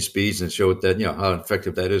while change speeds and show that, how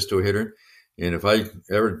effective that is to a hitter. And if I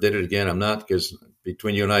ever did it again, I'm not, because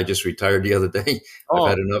between you and I just retired the other day. I've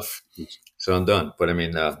had enough. So I'm done. But I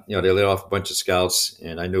mean, they laid off a bunch of scouts,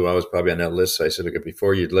 and I knew I was probably on that list. So I said, look,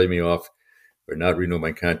 before you'd lay me off or not renew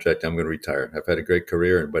my contract, I'm going to retire. I've had a great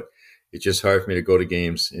career, but it's just hard for me to go to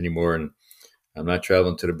games anymore. And I'm not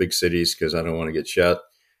traveling to the big cities because I don't want to get shot.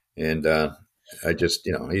 And I just,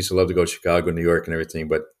 I used to love to go to Chicago, New York and everything.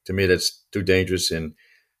 But to me, that's too dangerous. And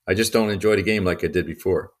I just don't enjoy the game like I did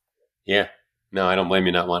before. Yeah. No, I don't blame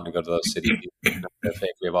you not wanting to go to those cities. If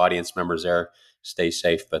we have audience members there, stay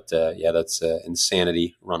safe. But that's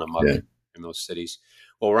insanity run amok in those cities.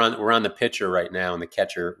 Well, we're on the pitcher right now and the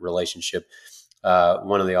catcher relationship.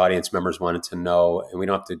 One of the audience members wanted to know, and we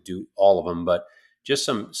don't have to do all of them, but just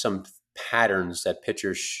some patterns that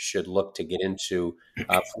pitchers should look to get into.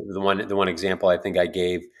 The one example I think I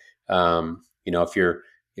gave,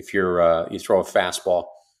 if you throw a fastball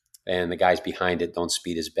and the guys behind it don't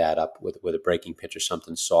speed his bat up with a breaking pitch or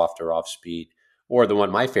something soft or off speed. Or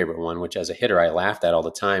my favorite one, which as a hitter I laughed at all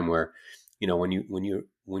the time, where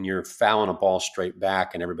when you're fouling a ball straight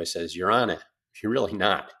back and everybody says you're on it, you're really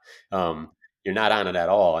not. You're not on it at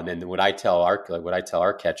all. And then what I tell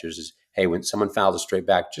our catchers is, hey, when someone fouls a straight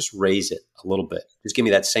back, just raise it a little bit. Just give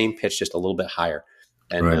me that same pitch just a little bit higher,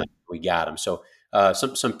 and we got them. So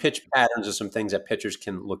some pitch patterns and some things that pitchers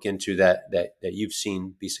can look into that you've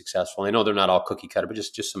seen be successful. I know they're not all cookie cutter, but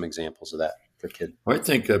just some examples of that for kids. I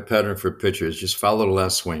think a pattern for pitchers, just follow the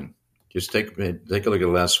last swing. Just take a look at the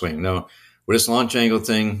last swing. Now, with this launch angle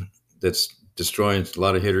thing that's destroying a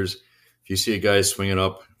lot of hitters, if you see a guy swinging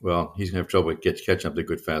up, well, he's going to have trouble catching up the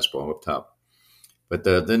good fastball up top. But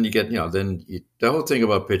then you get, the whole thing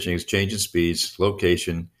about pitching is changing speeds,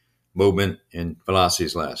 location, movement, and velocity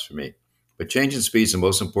is last for me. But changing speed is the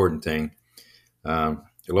most important thing. The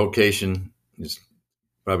location is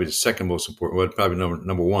probably the second most important. Well, probably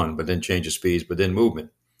number one, but then change the speeds, but then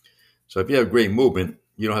movement. So if you have great movement,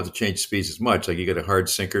 you don't have to change speeds as much. Like you get a hard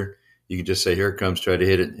sinker, you can just say, here it comes, try to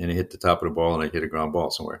hit it, and it hit the top of the ball, and I hit a ground ball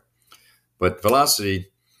somewhere. But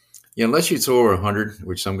velocity, unless you throw over 100,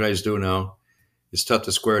 which some guys do now, it's tough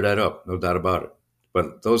to square that up, no doubt about it.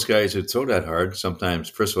 But those guys who throw that hard, sometimes,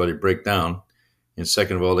 first of all, they break down, and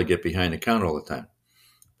second of all, they get behind the count all the time.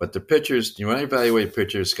 But the pitchers, when I evaluate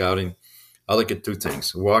pitcher scouting, I look at two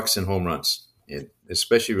things, walks and home runs,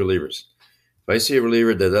 especially relievers. If I see a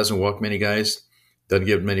reliever that doesn't walk many guys, doesn't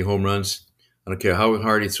give many home runs, I don't care how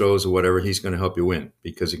hard he throws or whatever, he's going to help you win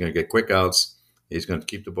because he's going to get quick outs. He's going to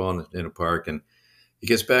keep the ball in the park. And he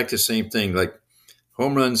gets back to the same thing. Like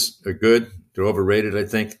home runs are good. They're overrated, I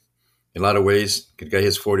think, in a lot of ways. The guy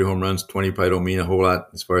hits 40 home runs, 20 probably don't mean a whole lot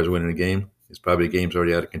as far as winning a game. It's probably the game's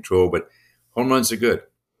already out of control, but home runs are good.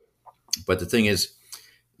 But the thing is,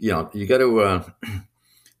 you got to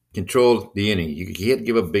control the inning. You can't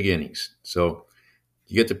give up big innings. So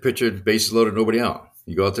you get the pitcher, bases loaded, nobody out.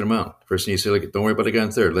 You go out to the mound. First thing you say, like, don't worry about the guy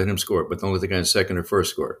in third. Let him score, but don't let the guy in second or first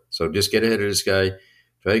score. So just get ahead of this guy.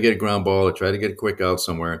 Try to get a ground ball or try to get a quick out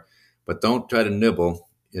somewhere, but don't try to nibble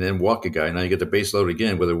and then walk a guy. Now you get the base loaded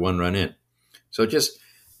again with a one run in. So just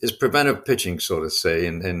it's preventive pitching, so to say.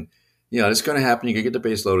 And it's going to happen. You can get the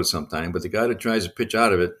base loaded sometime, but the guy that tries to pitch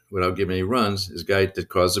out of it without giving any runs is the guy that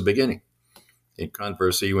causes the big inning. In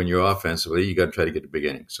conversely, when you're offensively, you got to try to get the big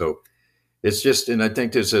inning. So it's just, and I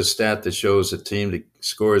think there's a stat that shows the team that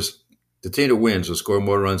wins will score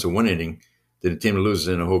more runs in one inning than the team that loses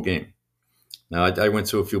in a whole game. Now, I went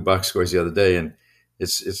through a few box scores the other day, and it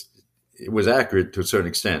was accurate to a certain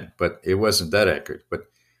extent, but it wasn't that accurate. But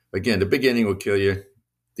again, the big inning will kill you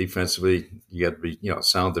defensively. You got to be,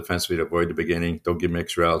 sound defensively to avoid the big inning. Don't give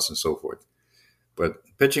mixed routes and so forth. But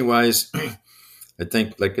pitching wise, I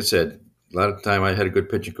think, like I said, a lot of the time I had a good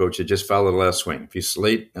pitching coach that just followed the last swing. If he's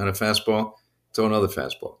late on a fastball, throw another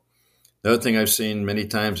fastball. The other thing I've seen many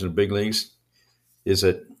times in the big leagues is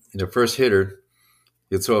that in the first hitter,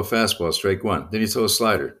 you throw a fastball, strike one. Then you throw a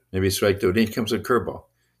slider, maybe strike two. Then he comes a curveball.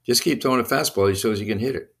 Just keep throwing a fastball. He shows you can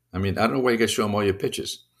hit it. I mean, I don't know why you got to show him all your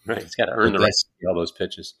pitches. Right. He's got to earn the right to see all those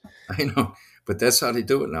pitches. I know, but that's how they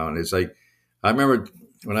do it now. And it's like, I remember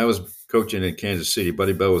when I was coaching in Kansas City,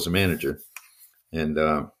 Buddy Bell was a manager. And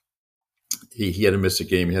he had to miss a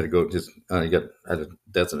game. He had to go, he had a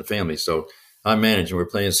death in the family. So I'm managing. We're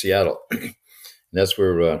playing Seattle. And that's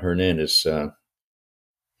where Hernandez,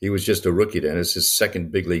 he was just a rookie then. It's his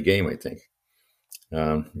second big league game, I think.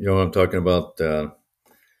 You know what I'm talking about?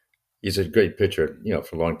 He's a great pitcher,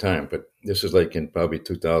 for a long time. But this is like in probably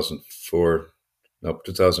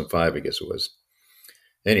 2005, I guess it was.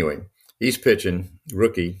 Anyway, he's pitching,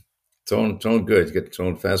 rookie, throwing good. He's got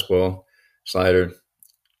throwing fastball, slider,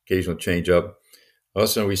 occasional changeup. All of a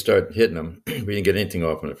sudden, we start hitting them. We didn't get anything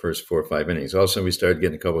off in the first 4 or 5 innings. All of a sudden, we started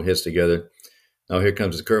getting a couple of hits together. Now here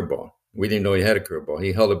comes the curveball. We didn't know he had a curveball.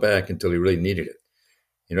 He held it back until he really needed it.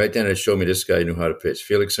 And right then, it showed me this guy knew how to pitch.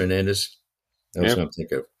 Felix Hernandez, that's what I'm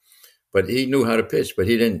thinking of. But he knew how to pitch, but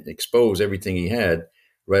he didn't expose everything he had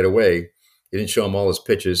right away. He didn't show him all his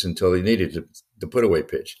pitches until he needed the put-away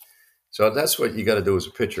pitch. So that's what you got to do as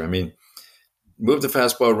a pitcher. I mean, move the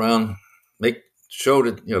fastball around, let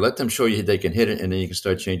them show you they can hit it, and then you can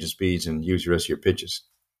start changing speeds and use the rest of your pitches.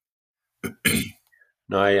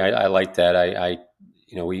 No, I like that.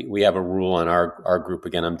 We have a rule on our group.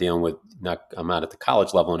 Again, I'm dealing with I'm not at the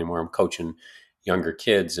college level anymore. I'm coaching younger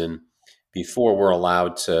kids, and before we're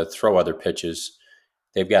allowed to throw other pitches,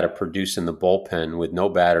 they've got to produce in the bullpen with no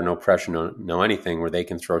batter, no pressure, no anything, where they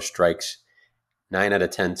can throw strikes 9 out of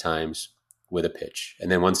 10 times with a pitch. And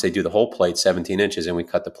then once they do the whole plate, 17 inches, and we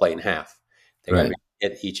cut the plate in half. They got to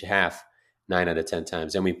hit each half 9 out of 10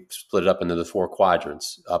 times. Then we split it up into the 4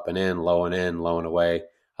 quadrants: up and in, low and away,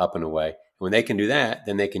 up and away. And when they can do that,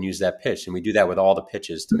 then they can use that pitch. And we do that with all the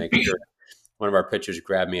pitches to make sure. One of our pitchers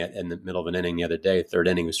grabbed me in the middle of an inning the other day. 3rd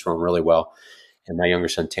inning, was throwing really well. And my younger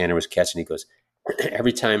son, Tanner, was catching. He goes,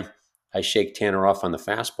 every time I shake Tanner off on the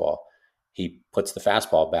fastball, he puts the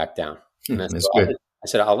fastball back down. And I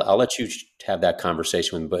said, I'll let you have that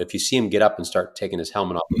conversation with him. But if you see him get up and start taking his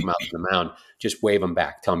helmet off and come out to the mound, just wave him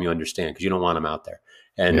back. Tell him you understand, because you don't want him out there.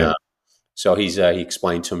 And so he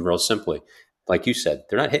explained to him real simply, like you said,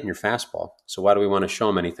 they're not hitting your fastball. So why do we want to show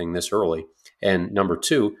them anything this early? And number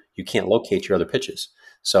 2, you can't locate your other pitches.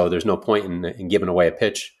 So there's no point in giving away a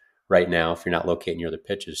pitch right now if you're not locating your other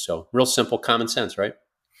pitches. So real simple, common sense, right?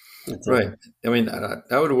 Right. I mean,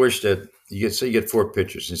 I would wish that you get 4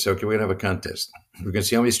 pitchers and say, okay, we're going to have a contest. We're going to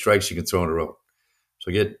see how many strikes you can throw in a row.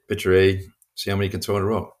 So get pitcher A, see how many you can throw in a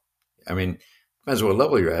row. I mean, depends on what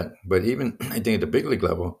level you're at. But even, I think, at the big league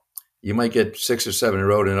level, you might get 6 or 7 in a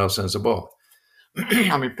row and all of a sudden it's a ball.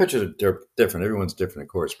 I mean, pitchers are different. Everyone's different,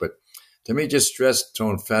 of course. But to me, just stress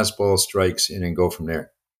throwing fastball strikes and then go from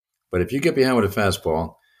there. But if you get behind with a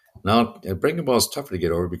fastball, now a breaking ball is tougher to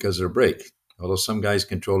get over because of the break. Although some guys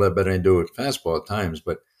control that better than do with fastball at times.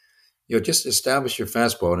 But, just establish your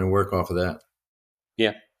fastball and work off of that.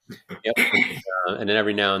 Yeah. Yep. And then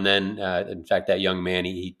every now and then, in fact, that young man,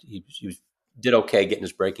 he did okay getting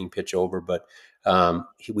his breaking pitch over, but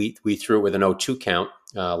we threw it with an 0-2 count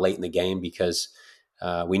late in the game because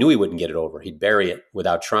we knew he wouldn't get it over. He'd bury it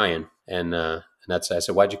without trying. And I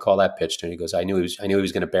said, why'd you call that pitch? And he goes, I knew he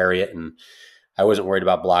was going to bury it, and I wasn't worried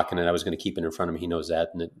about blocking it. I was going to keep it in front of him. He knows that,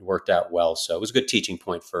 and it worked out well. So it was a good teaching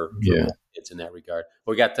point for kids in that regard.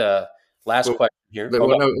 We got the last question here.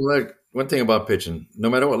 One thing about pitching, no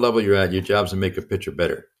matter what level you're at, your job's to make a pitcher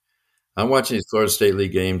better. I'm watching these Florida State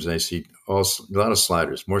League games, and I see a lot of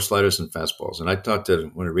sliders, more sliders than fastballs. And I talked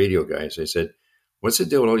to one of the radio guys. I said, "What's the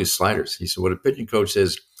deal with all these sliders?" He said, "Well, the pitching coach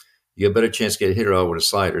says you get a better chance to get a hitter out with a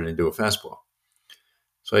slider than do a fastball."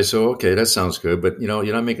 So I said, "Okay, that sounds good, but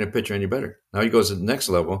you're not making a pitcher any better." Now he goes to the next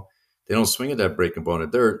level. They don't swing at that breaking ball in the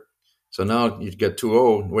dirt. So now you get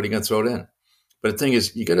 2-0. What are you going to throw then? But the thing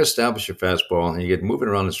is, you got to establish your fastball, and you get moving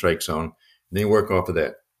around the strike zone, and then you work off of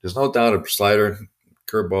that. There's no doubt a slider,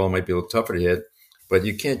 curveball might be a little tougher to hit, but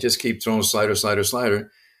you can't just keep throwing slider, slider,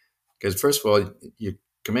 slider, because first of all, your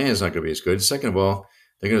command is not going to be as good. Second of all,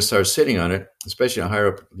 they're going to start sitting on it, especially how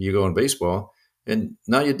higher up you go in baseball, and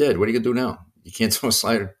now you're dead. What are you going to do now? You can't throw a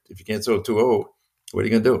slider. If you can't throw a 2-0, what are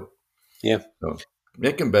you going to do? Yeah. So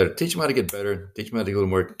make them better. Teach them how to get better. Teach them how to get a little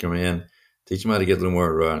more command. Teach them how to get a little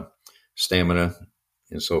more stamina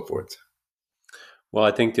and so forth. Well,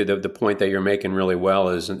 I think the point that you're making really well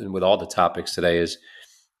is, and with all the topics today, is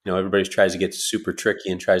everybody tries to get super tricky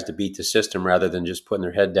and tries to beat the system rather than just putting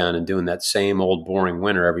their head down and doing that same old boring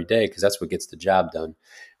winner every day, because that's what gets the job done.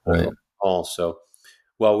 Right. Also,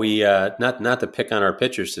 well, we not to pick on our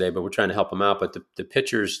pitchers today, but we're trying to help them out. But the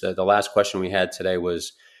pitchers, the last question we had today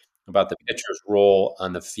was about the pitcher's role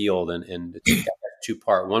on the field, and it's got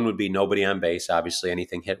two-part. One would be nobody on base. Obviously,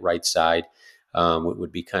 anything hit right side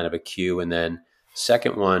would be kind of a cue, and then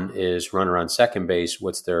second one is runner on second base.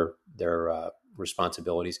 What's their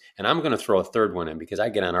responsibilities? And I'm going to throw a third one in because I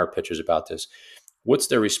get on our pitchers about this. What's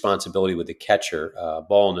their responsibility with the catcher,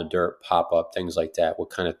 ball in the dirt, pop up, things like that?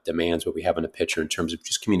 What kind of demands would we have on a pitcher in terms of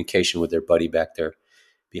just communication with their buddy back there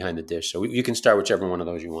behind the dish? So you can start whichever one of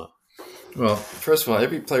those you want. Well, first of all,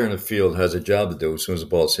 every player in the field has a job to do as soon as the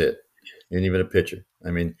ball's hit, and even a pitcher.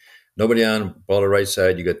 I mean, nobody on ball to right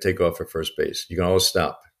side, you got to take off for first base. You can always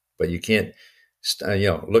stop, but you can't,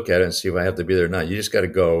 look at it and see if I have to be there or not. You just got to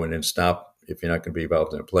go and then stop if you're not going to be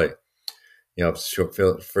involved in a play.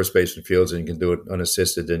 First baseman fields and you can do it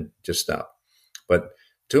unassisted, then just stop. But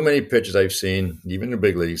too many pitchers I've seen, even in the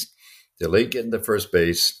big leagues, they're late getting to first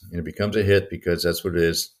base and it becomes a hit because that's what it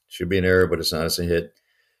is. Should be an error, but it's not. It's a hit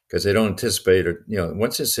because they don't anticipate or,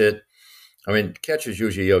 once it's hit, I mean, catchers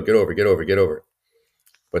usually yell, get over, get over, get over.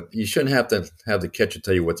 But you shouldn't have to have the catcher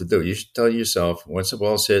tell you what to do. You should tell yourself, once the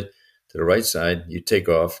ball's hit to the right side, you take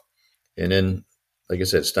off and then, like I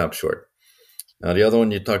said, stop short. Now, the other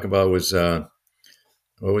one you talk about was, what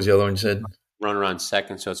was the other one you said? Runner on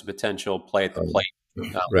second, so it's a potential play at the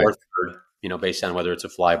plate, right. or third, based on whether it's a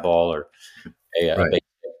fly ball or a right. base.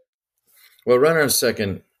 Well, runner on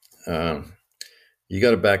second, you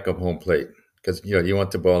got to back up home plate because, you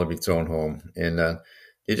want the ball to be thrown home. And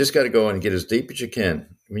you just got to go and get as deep as you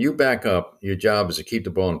can. When you back up, your job is to keep the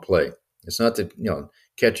ball in play. It's not to,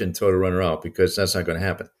 catch and throw the runner out because that's not going to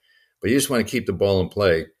happen. But you just want to keep the ball in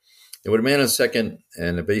play. And with a man on second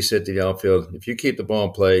and a base hit to the outfield, if you keep the ball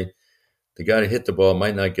in play, the guy to hit the ball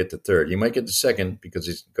might not get to third. He might get to second because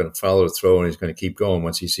he's going to follow the throw and he's going to keep going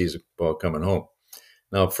once he sees the ball coming home.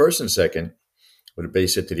 Now, first and second, with a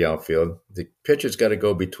base hit to the outfield, the pitcher's got to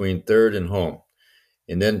go between third and home.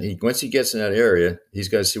 And then once he gets in that area, he's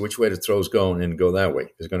got to see which way the throw's going and go that way.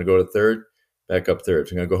 If he's going to go to third, back up third. If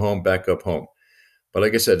he's going to go home, back up home. But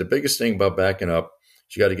like I said, the biggest thing about backing up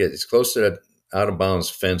is you got to get as close to that out-of-bounds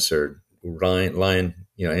fence or line,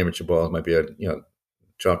 amateur ball. It might be a,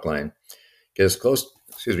 chalk line. Get as close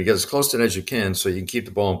to it as you can so you can keep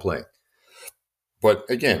the ball in play. But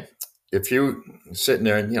again, if you sitting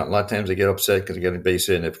there and, a lot of times they get upset because they get a base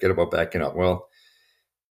hit and they forget about backing up. Well,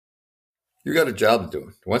 you got a job to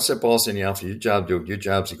do. Once that ball's in the outfield, your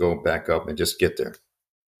job's to go back up and just get there.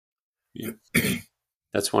 Yeah.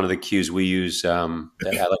 That's one of the cues we use. That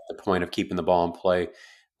I like the point of keeping the ball in play.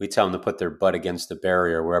 We tell them to put their butt against the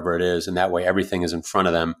barrier wherever it is, and that way everything is in front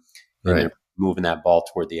of them, and they're moving that ball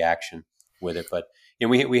toward the action with it. But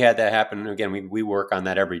we had that happen again. We work on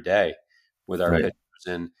that every day with our pitchers,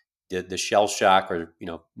 and the shell shock or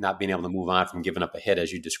not being able to move on from giving up a hit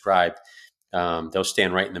as you described. They'll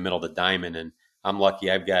stand right in the middle of the diamond, and I'm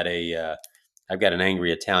lucky. I've got an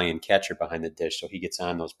angry Italian catcher behind the dish, so he gets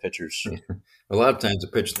on those pitchers. A lot of times the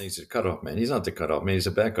pitcher thinks he's a cutoff man. He's not the cutoff man. He's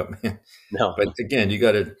a backup man. No. But again, you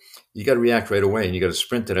got to react right away, and you got to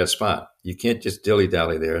sprint to that spot. You can't just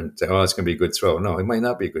dilly-dally there and say, "Oh, it's going to be a good throw." No, it might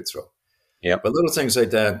not be a good throw. Yeah. But little things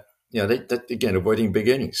like that, that again, avoiding big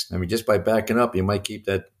innings. I mean, just by backing up, you might keep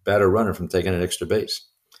that batter runner from taking an extra base.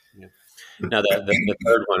 Yeah. Now, the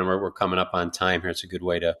third one, we're coming up on time here. It's a good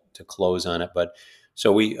way to close on it, but.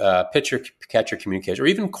 So we pitcher catcher communication, or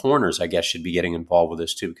even corners, I guess, should be getting involved with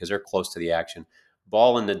this too because they're close to the action.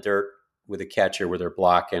 Ball in the dirt with a catcher where they're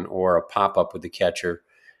blocking, or a pop up with the catcher.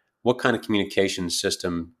 what kind of communication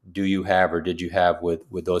system do you have, or did you have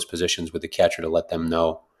with those positions with the catcher to let them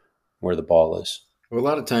know where the ball is? Well, a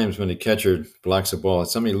lot of times when the catcher blocks a ball,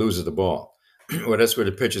 somebody loses the ball. Well, that's where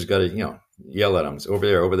the pitcher's got to, yell at him. It's over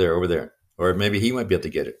there, over there, over there. Or maybe he might be able to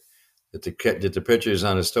get it. If the pitcher is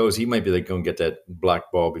on his toes, he might be able to go and get that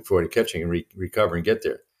blocked ball before the catching and recover and get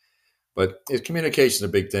there. But communication is a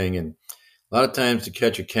big thing. And a lot of times the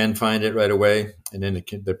catcher can find it right away. And then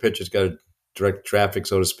the pitcher's got to direct traffic,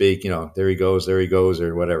 so to speak. There he goes,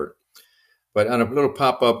 or whatever. But on a little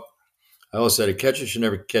pop-up, I always said a catcher should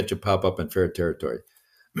never catch a pop-up in fair territory.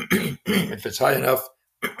 If it's high enough,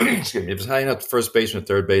 excuse me, if it's high enough, the first baseman,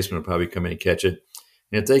 third baseman will probably come in and catch it.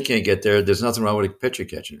 And if they can't get there, there's nothing wrong with a pitcher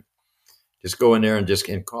catching it. Just go in there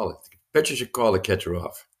and call it. The pitcher should call the catcher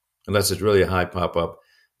off, unless it's really a high pop-up.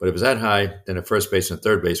 But if it's that high, then the first baseman and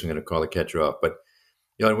third baseman are going to call the catcher off. But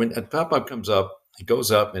when a pop-up comes up, it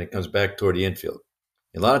goes up and it comes back toward the infield.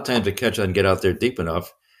 A lot of times the catcher doesn't get out there deep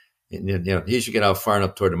enough. He should get out far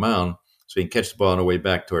enough toward the mound so he can catch the ball on the way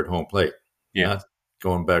back toward home plate. Yeah. Not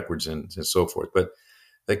going backwards and so forth. But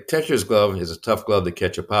the catcher's glove is a tough glove to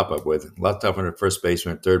catch a pop-up with. A lot tougher than a first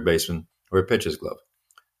baseman, third baseman, or a pitcher's glove.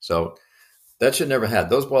 So that should never happen.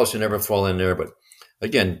 Those balls should never fall in there. But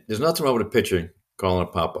again, there's nothing wrong with a pitcher calling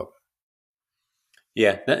a pop-up.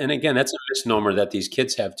 Yeah. And again, that's a misnomer that these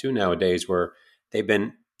kids have too nowadays, where they've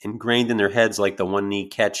been ingrained in their heads, like the one knee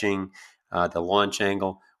catching, the launch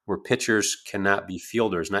angle, where pitchers cannot be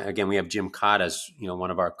fielders. And again, we have Jim Cott as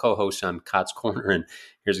one of our co-hosts on Cott's Corner, and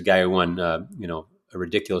here's a guy who won a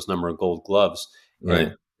ridiculous number of Gold Gloves. Right.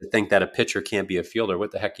 And to think that a pitcher can't be a fielder,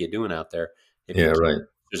 what the heck are you doing out there? Right.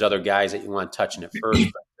 There's other guys that you want touching it first,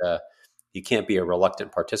 but you can't be a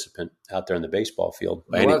reluctant participant out there in the baseball field.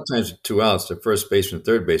 A lot of times, 2 outs, the first baseman and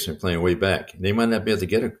third baseman are playing way back. They might not be able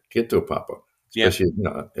to get to a pop-up, especially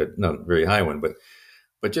not a very high one.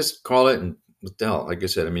 But just call it, and what the hell? Like I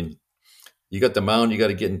said, you got the mound you got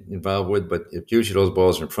to get involved with, but usually those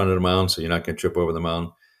balls are in front of the mound, so you're not going to trip over the mound.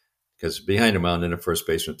 Because behind the mound, then the first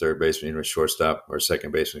baseman, third baseman, a shortstop or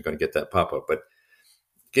second baseman are going to get that pop-up. But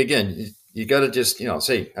again, you got to just,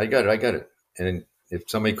 say, I got it. And if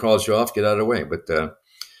somebody calls you off, get out of the way. But,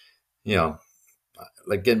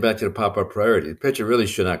 like getting back to the pop-up priority, the pitcher really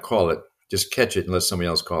should not call it. Just catch it unless somebody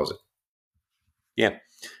else calls it. Yeah.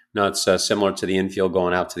 No, it's similar to the infield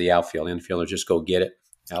going out to the outfield. The infielder just go get it.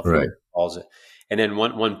 Outfield calls it. And then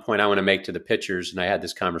one point I want to make to the pitchers, and I had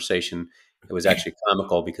this conversation. It was actually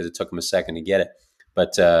comical because it took them a second to get it.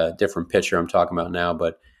 But different pitcher I'm talking about now.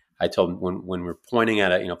 But I told him when we're pointing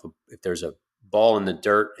at it, if there's a ball in the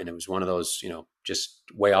dirt and it was one of those, just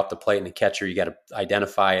way off the plate and the catcher, you got to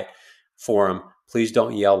identify it for him. Please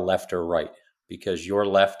don't yell left or right, because your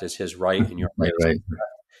left is his right and your right is his left.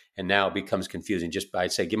 And now it becomes confusing. Just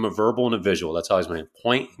I'd say give him a verbal and a visual. That's always my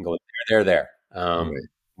point, and go there.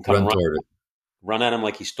 Run at him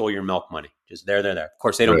like he stole your milk money. Just there. Of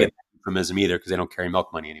course, they don't get that euphemism either because they don't carry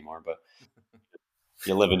milk money anymore. But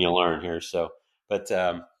you live and you learn here. So, but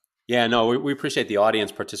we appreciate the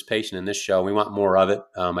audience participation in this show. We want more of it.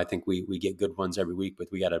 I think we get good ones every week, but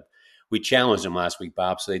we challenged them last week,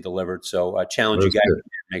 Bob, so they delivered. So challenge you guys. Good.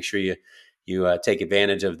 Make sure you take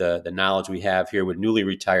advantage of the knowledge we have here with newly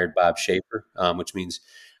retired Bob Schaefer, which means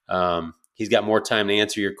he's got more time to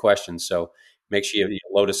answer your questions. So make sure you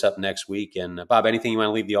load us up next week. And Bob, anything you want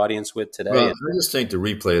to leave the audience with today? Well, I just think the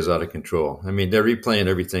replay is out of control. They're replaying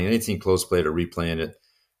everything. Anything close play, they're replaying it.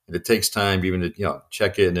 And it takes time even to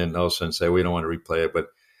check it and then all of a sudden say, we don't want to replay it. But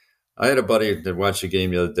I had a buddy that watched the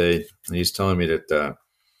game the other day, and he's telling me that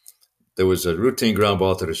there was a routine ground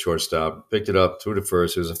ball to the shortstop, picked it up, threw to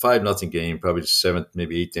first. It was a 5-0 game, probably the seventh,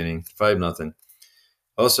 maybe eighth inning, 5-0.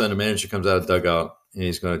 All of a sudden, the manager comes out of the dugout,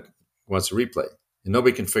 and wants to replay. And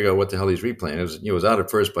nobody can figure out what the hell he's replaying. It was out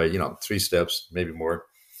at first by 3 steps, maybe more.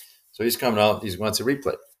 So he's coming out. He wants a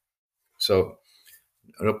replay. So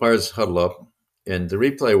the umpires huddle up, and the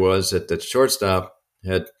replay was that the shortstop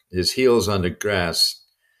had his heels on the grass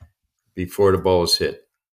before the ball was hit.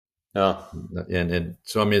 Oh. And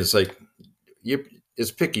so it's like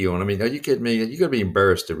it's picky on. Are you kidding me? You got to be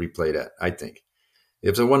embarrassed to replay that. I think if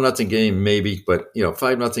it's a 1-0 game, maybe, but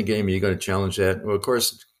 5-0 game, are you going to challenge that? Well, of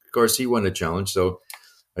course, he won the challenge, so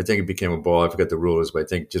I think it became a ball. I forgot the rules, but I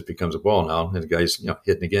think it just becomes a ball now, and the guy's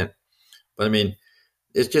hitting again. But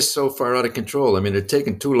it's just so far out of control. They're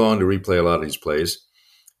taking too long to replay a lot of these plays.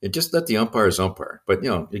 And just let the umpires umpire. But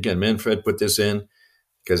again, Manfred put this in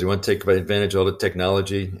because he want to take advantage of all the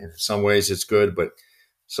technology. In some ways, it's good, but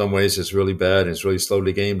some ways it's really bad and it's really slowed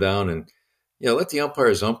the game down. And let the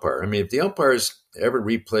umpires umpire. If the umpires ever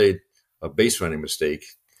replayed a base running mistake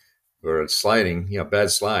or a sliding,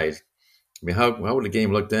 bad slide, I mean, how would the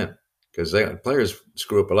game look then? Because players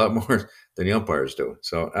screw up a lot more than the umpires do.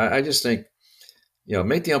 So I just think,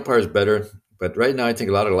 make the umpires better. But right now, I think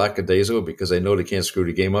a lot of lackadaisical because they know they can't screw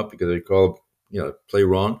the game up because they call, play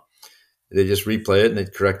wrong. They just replay it and they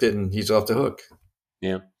correct it, and he's off the hook.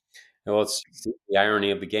 Yeah. Well, it's the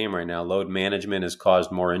irony of the game right now. Load management has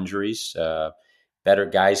caused more injuries. Better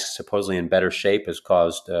guys, supposedly in better shape, has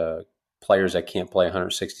caused players that can't play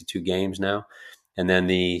 162 games now. And then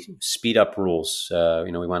the speed up rules.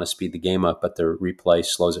 We want to speed the game up, but the replay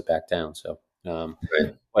slows it back down. So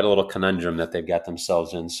Right. quite a little conundrum that they've got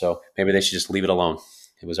themselves in. So maybe they should just leave it alone.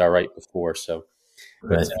 It was all right before. So,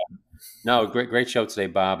 but Right. no, great show today,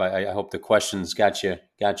 Bob. I hope the questions got you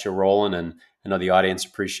rolling, and I know the audience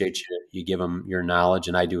appreciates you give them your knowledge,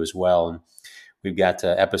 and I do as well. And we've got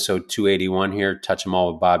episode 281 here, Touch 'em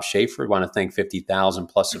All with Bob Schaefer. Want to thank 50,000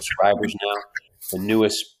 plus subscribers now, the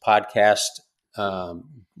newest podcast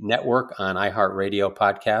network on iHeartRadio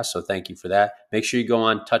podcast. So thank you for that. Make sure you go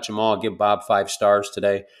on Touch 'em All, give Bob 5 stars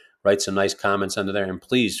today. Write some nice comments under there, and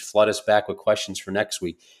please flood us back with questions for next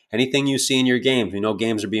week. Anything you see in your games, we know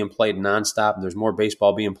games are being played nonstop, and there's more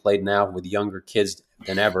baseball being played now with younger kids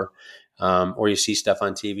than ever, or you see stuff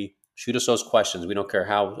on TV. Shoot us those questions. We don't care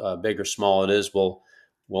how big or small it is.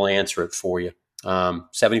 We'll answer it for you.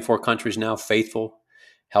 74 countries now, faithful,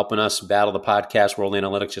 helping us battle the podcast world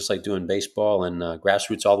analytics, just like doing baseball, and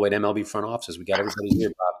grassroots all the way to MLB front offices. We got everybody here,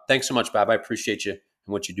 Bob. Thanks so much, Bob. I appreciate you and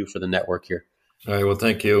what you do for the network here. All right. Well,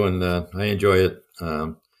 thank you, and I enjoy it.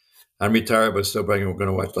 I'm retired, but still going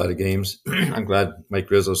to watch a lot of games. I'm glad Mike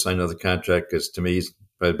Rizzo signed another contract because to me, he's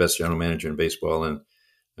probably the best general manager in baseball, and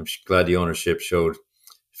I'm glad the ownership showed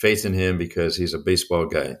faith in him because he's a baseball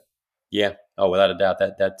guy. Yeah. Oh, without a doubt,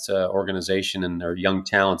 that's organization and their young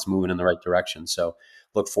talents moving in the right direction. So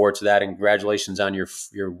look forward to that, and congratulations on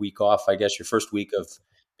your week off. I guess your first week of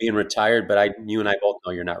being retired, but you and I both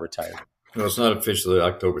know you're not retired. Well, it's not officially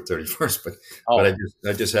October 31st, but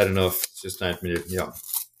I just had enough. It's just time for me to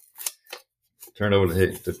turn over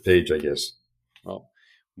the page, I guess. Well,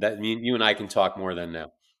 that you and I can talk more than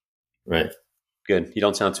now. Right. Good. You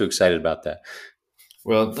don't sound too excited about that.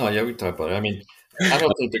 Well, no, yeah, we can talk about it. I mean, I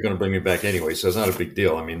don't think they're going to bring me back anyway, so it's not a big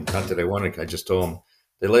deal. I mean, not that I wanted. I just told them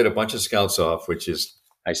they laid a bunch of scouts off, which is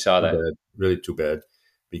I saw that. bad, really too bad,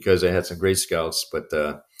 because they had some great scouts, but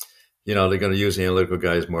they're going to use the analytical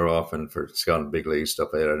guys more often for scouting big league stuff.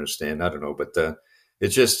 I understand. I don't know, but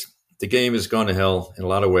it's just the game has gone to hell in a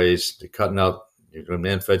lot of ways. They're cutting out.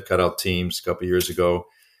 Manfred cut out teams a couple of years ago.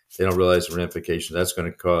 They don't realize the ramifications that's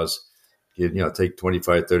going to cause. Take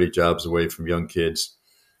 25, 30 jobs away from young kids,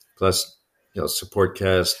 plus support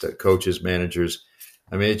cast, coaches, managers.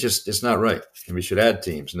 I mean, it's not right, and we should add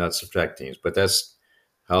teams, not subtract teams. But that's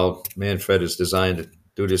how Manfred is designed to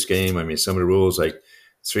do this game. I mean, some of the rules like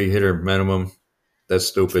 3-hitter minimum, that's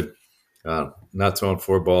stupid. Not throwing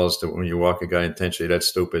 4 balls when you walk a guy intentionally, that's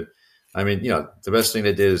stupid. I mean, the best thing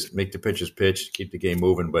they did is make the pitchers pitch, keep the game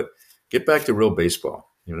moving, but get back to real baseball.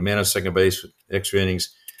 The man on second base with extra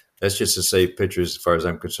innings, that's just to save pitchers as far as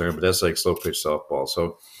I'm concerned, but that's like slow pitch softball.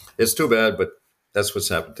 So it's too bad, but that's what's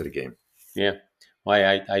happened to the game. Yeah.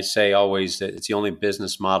 Well, I say always that it's the only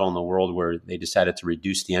business model in the world where they decided to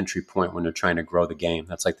reduce the entry point when they're trying to grow the game.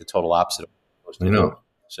 That's like the total opposite. I know.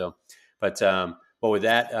 So, but with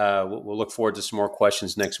that, we'll look forward to some more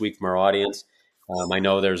questions next week from our audience. I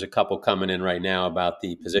know there's a couple coming in right now about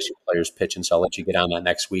the position players pitching, so I'll let you get on that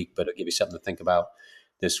next week, but it'll give you something to think about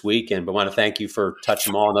this week. But want to thank you for Touch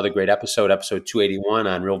 'em All, another great episode 281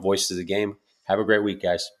 on Real Voices of the Game. Have a great week,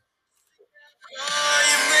 guys.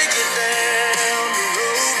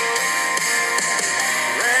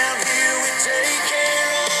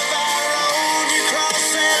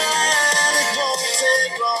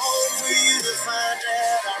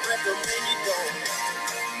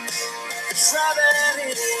 Try that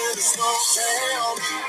anyway.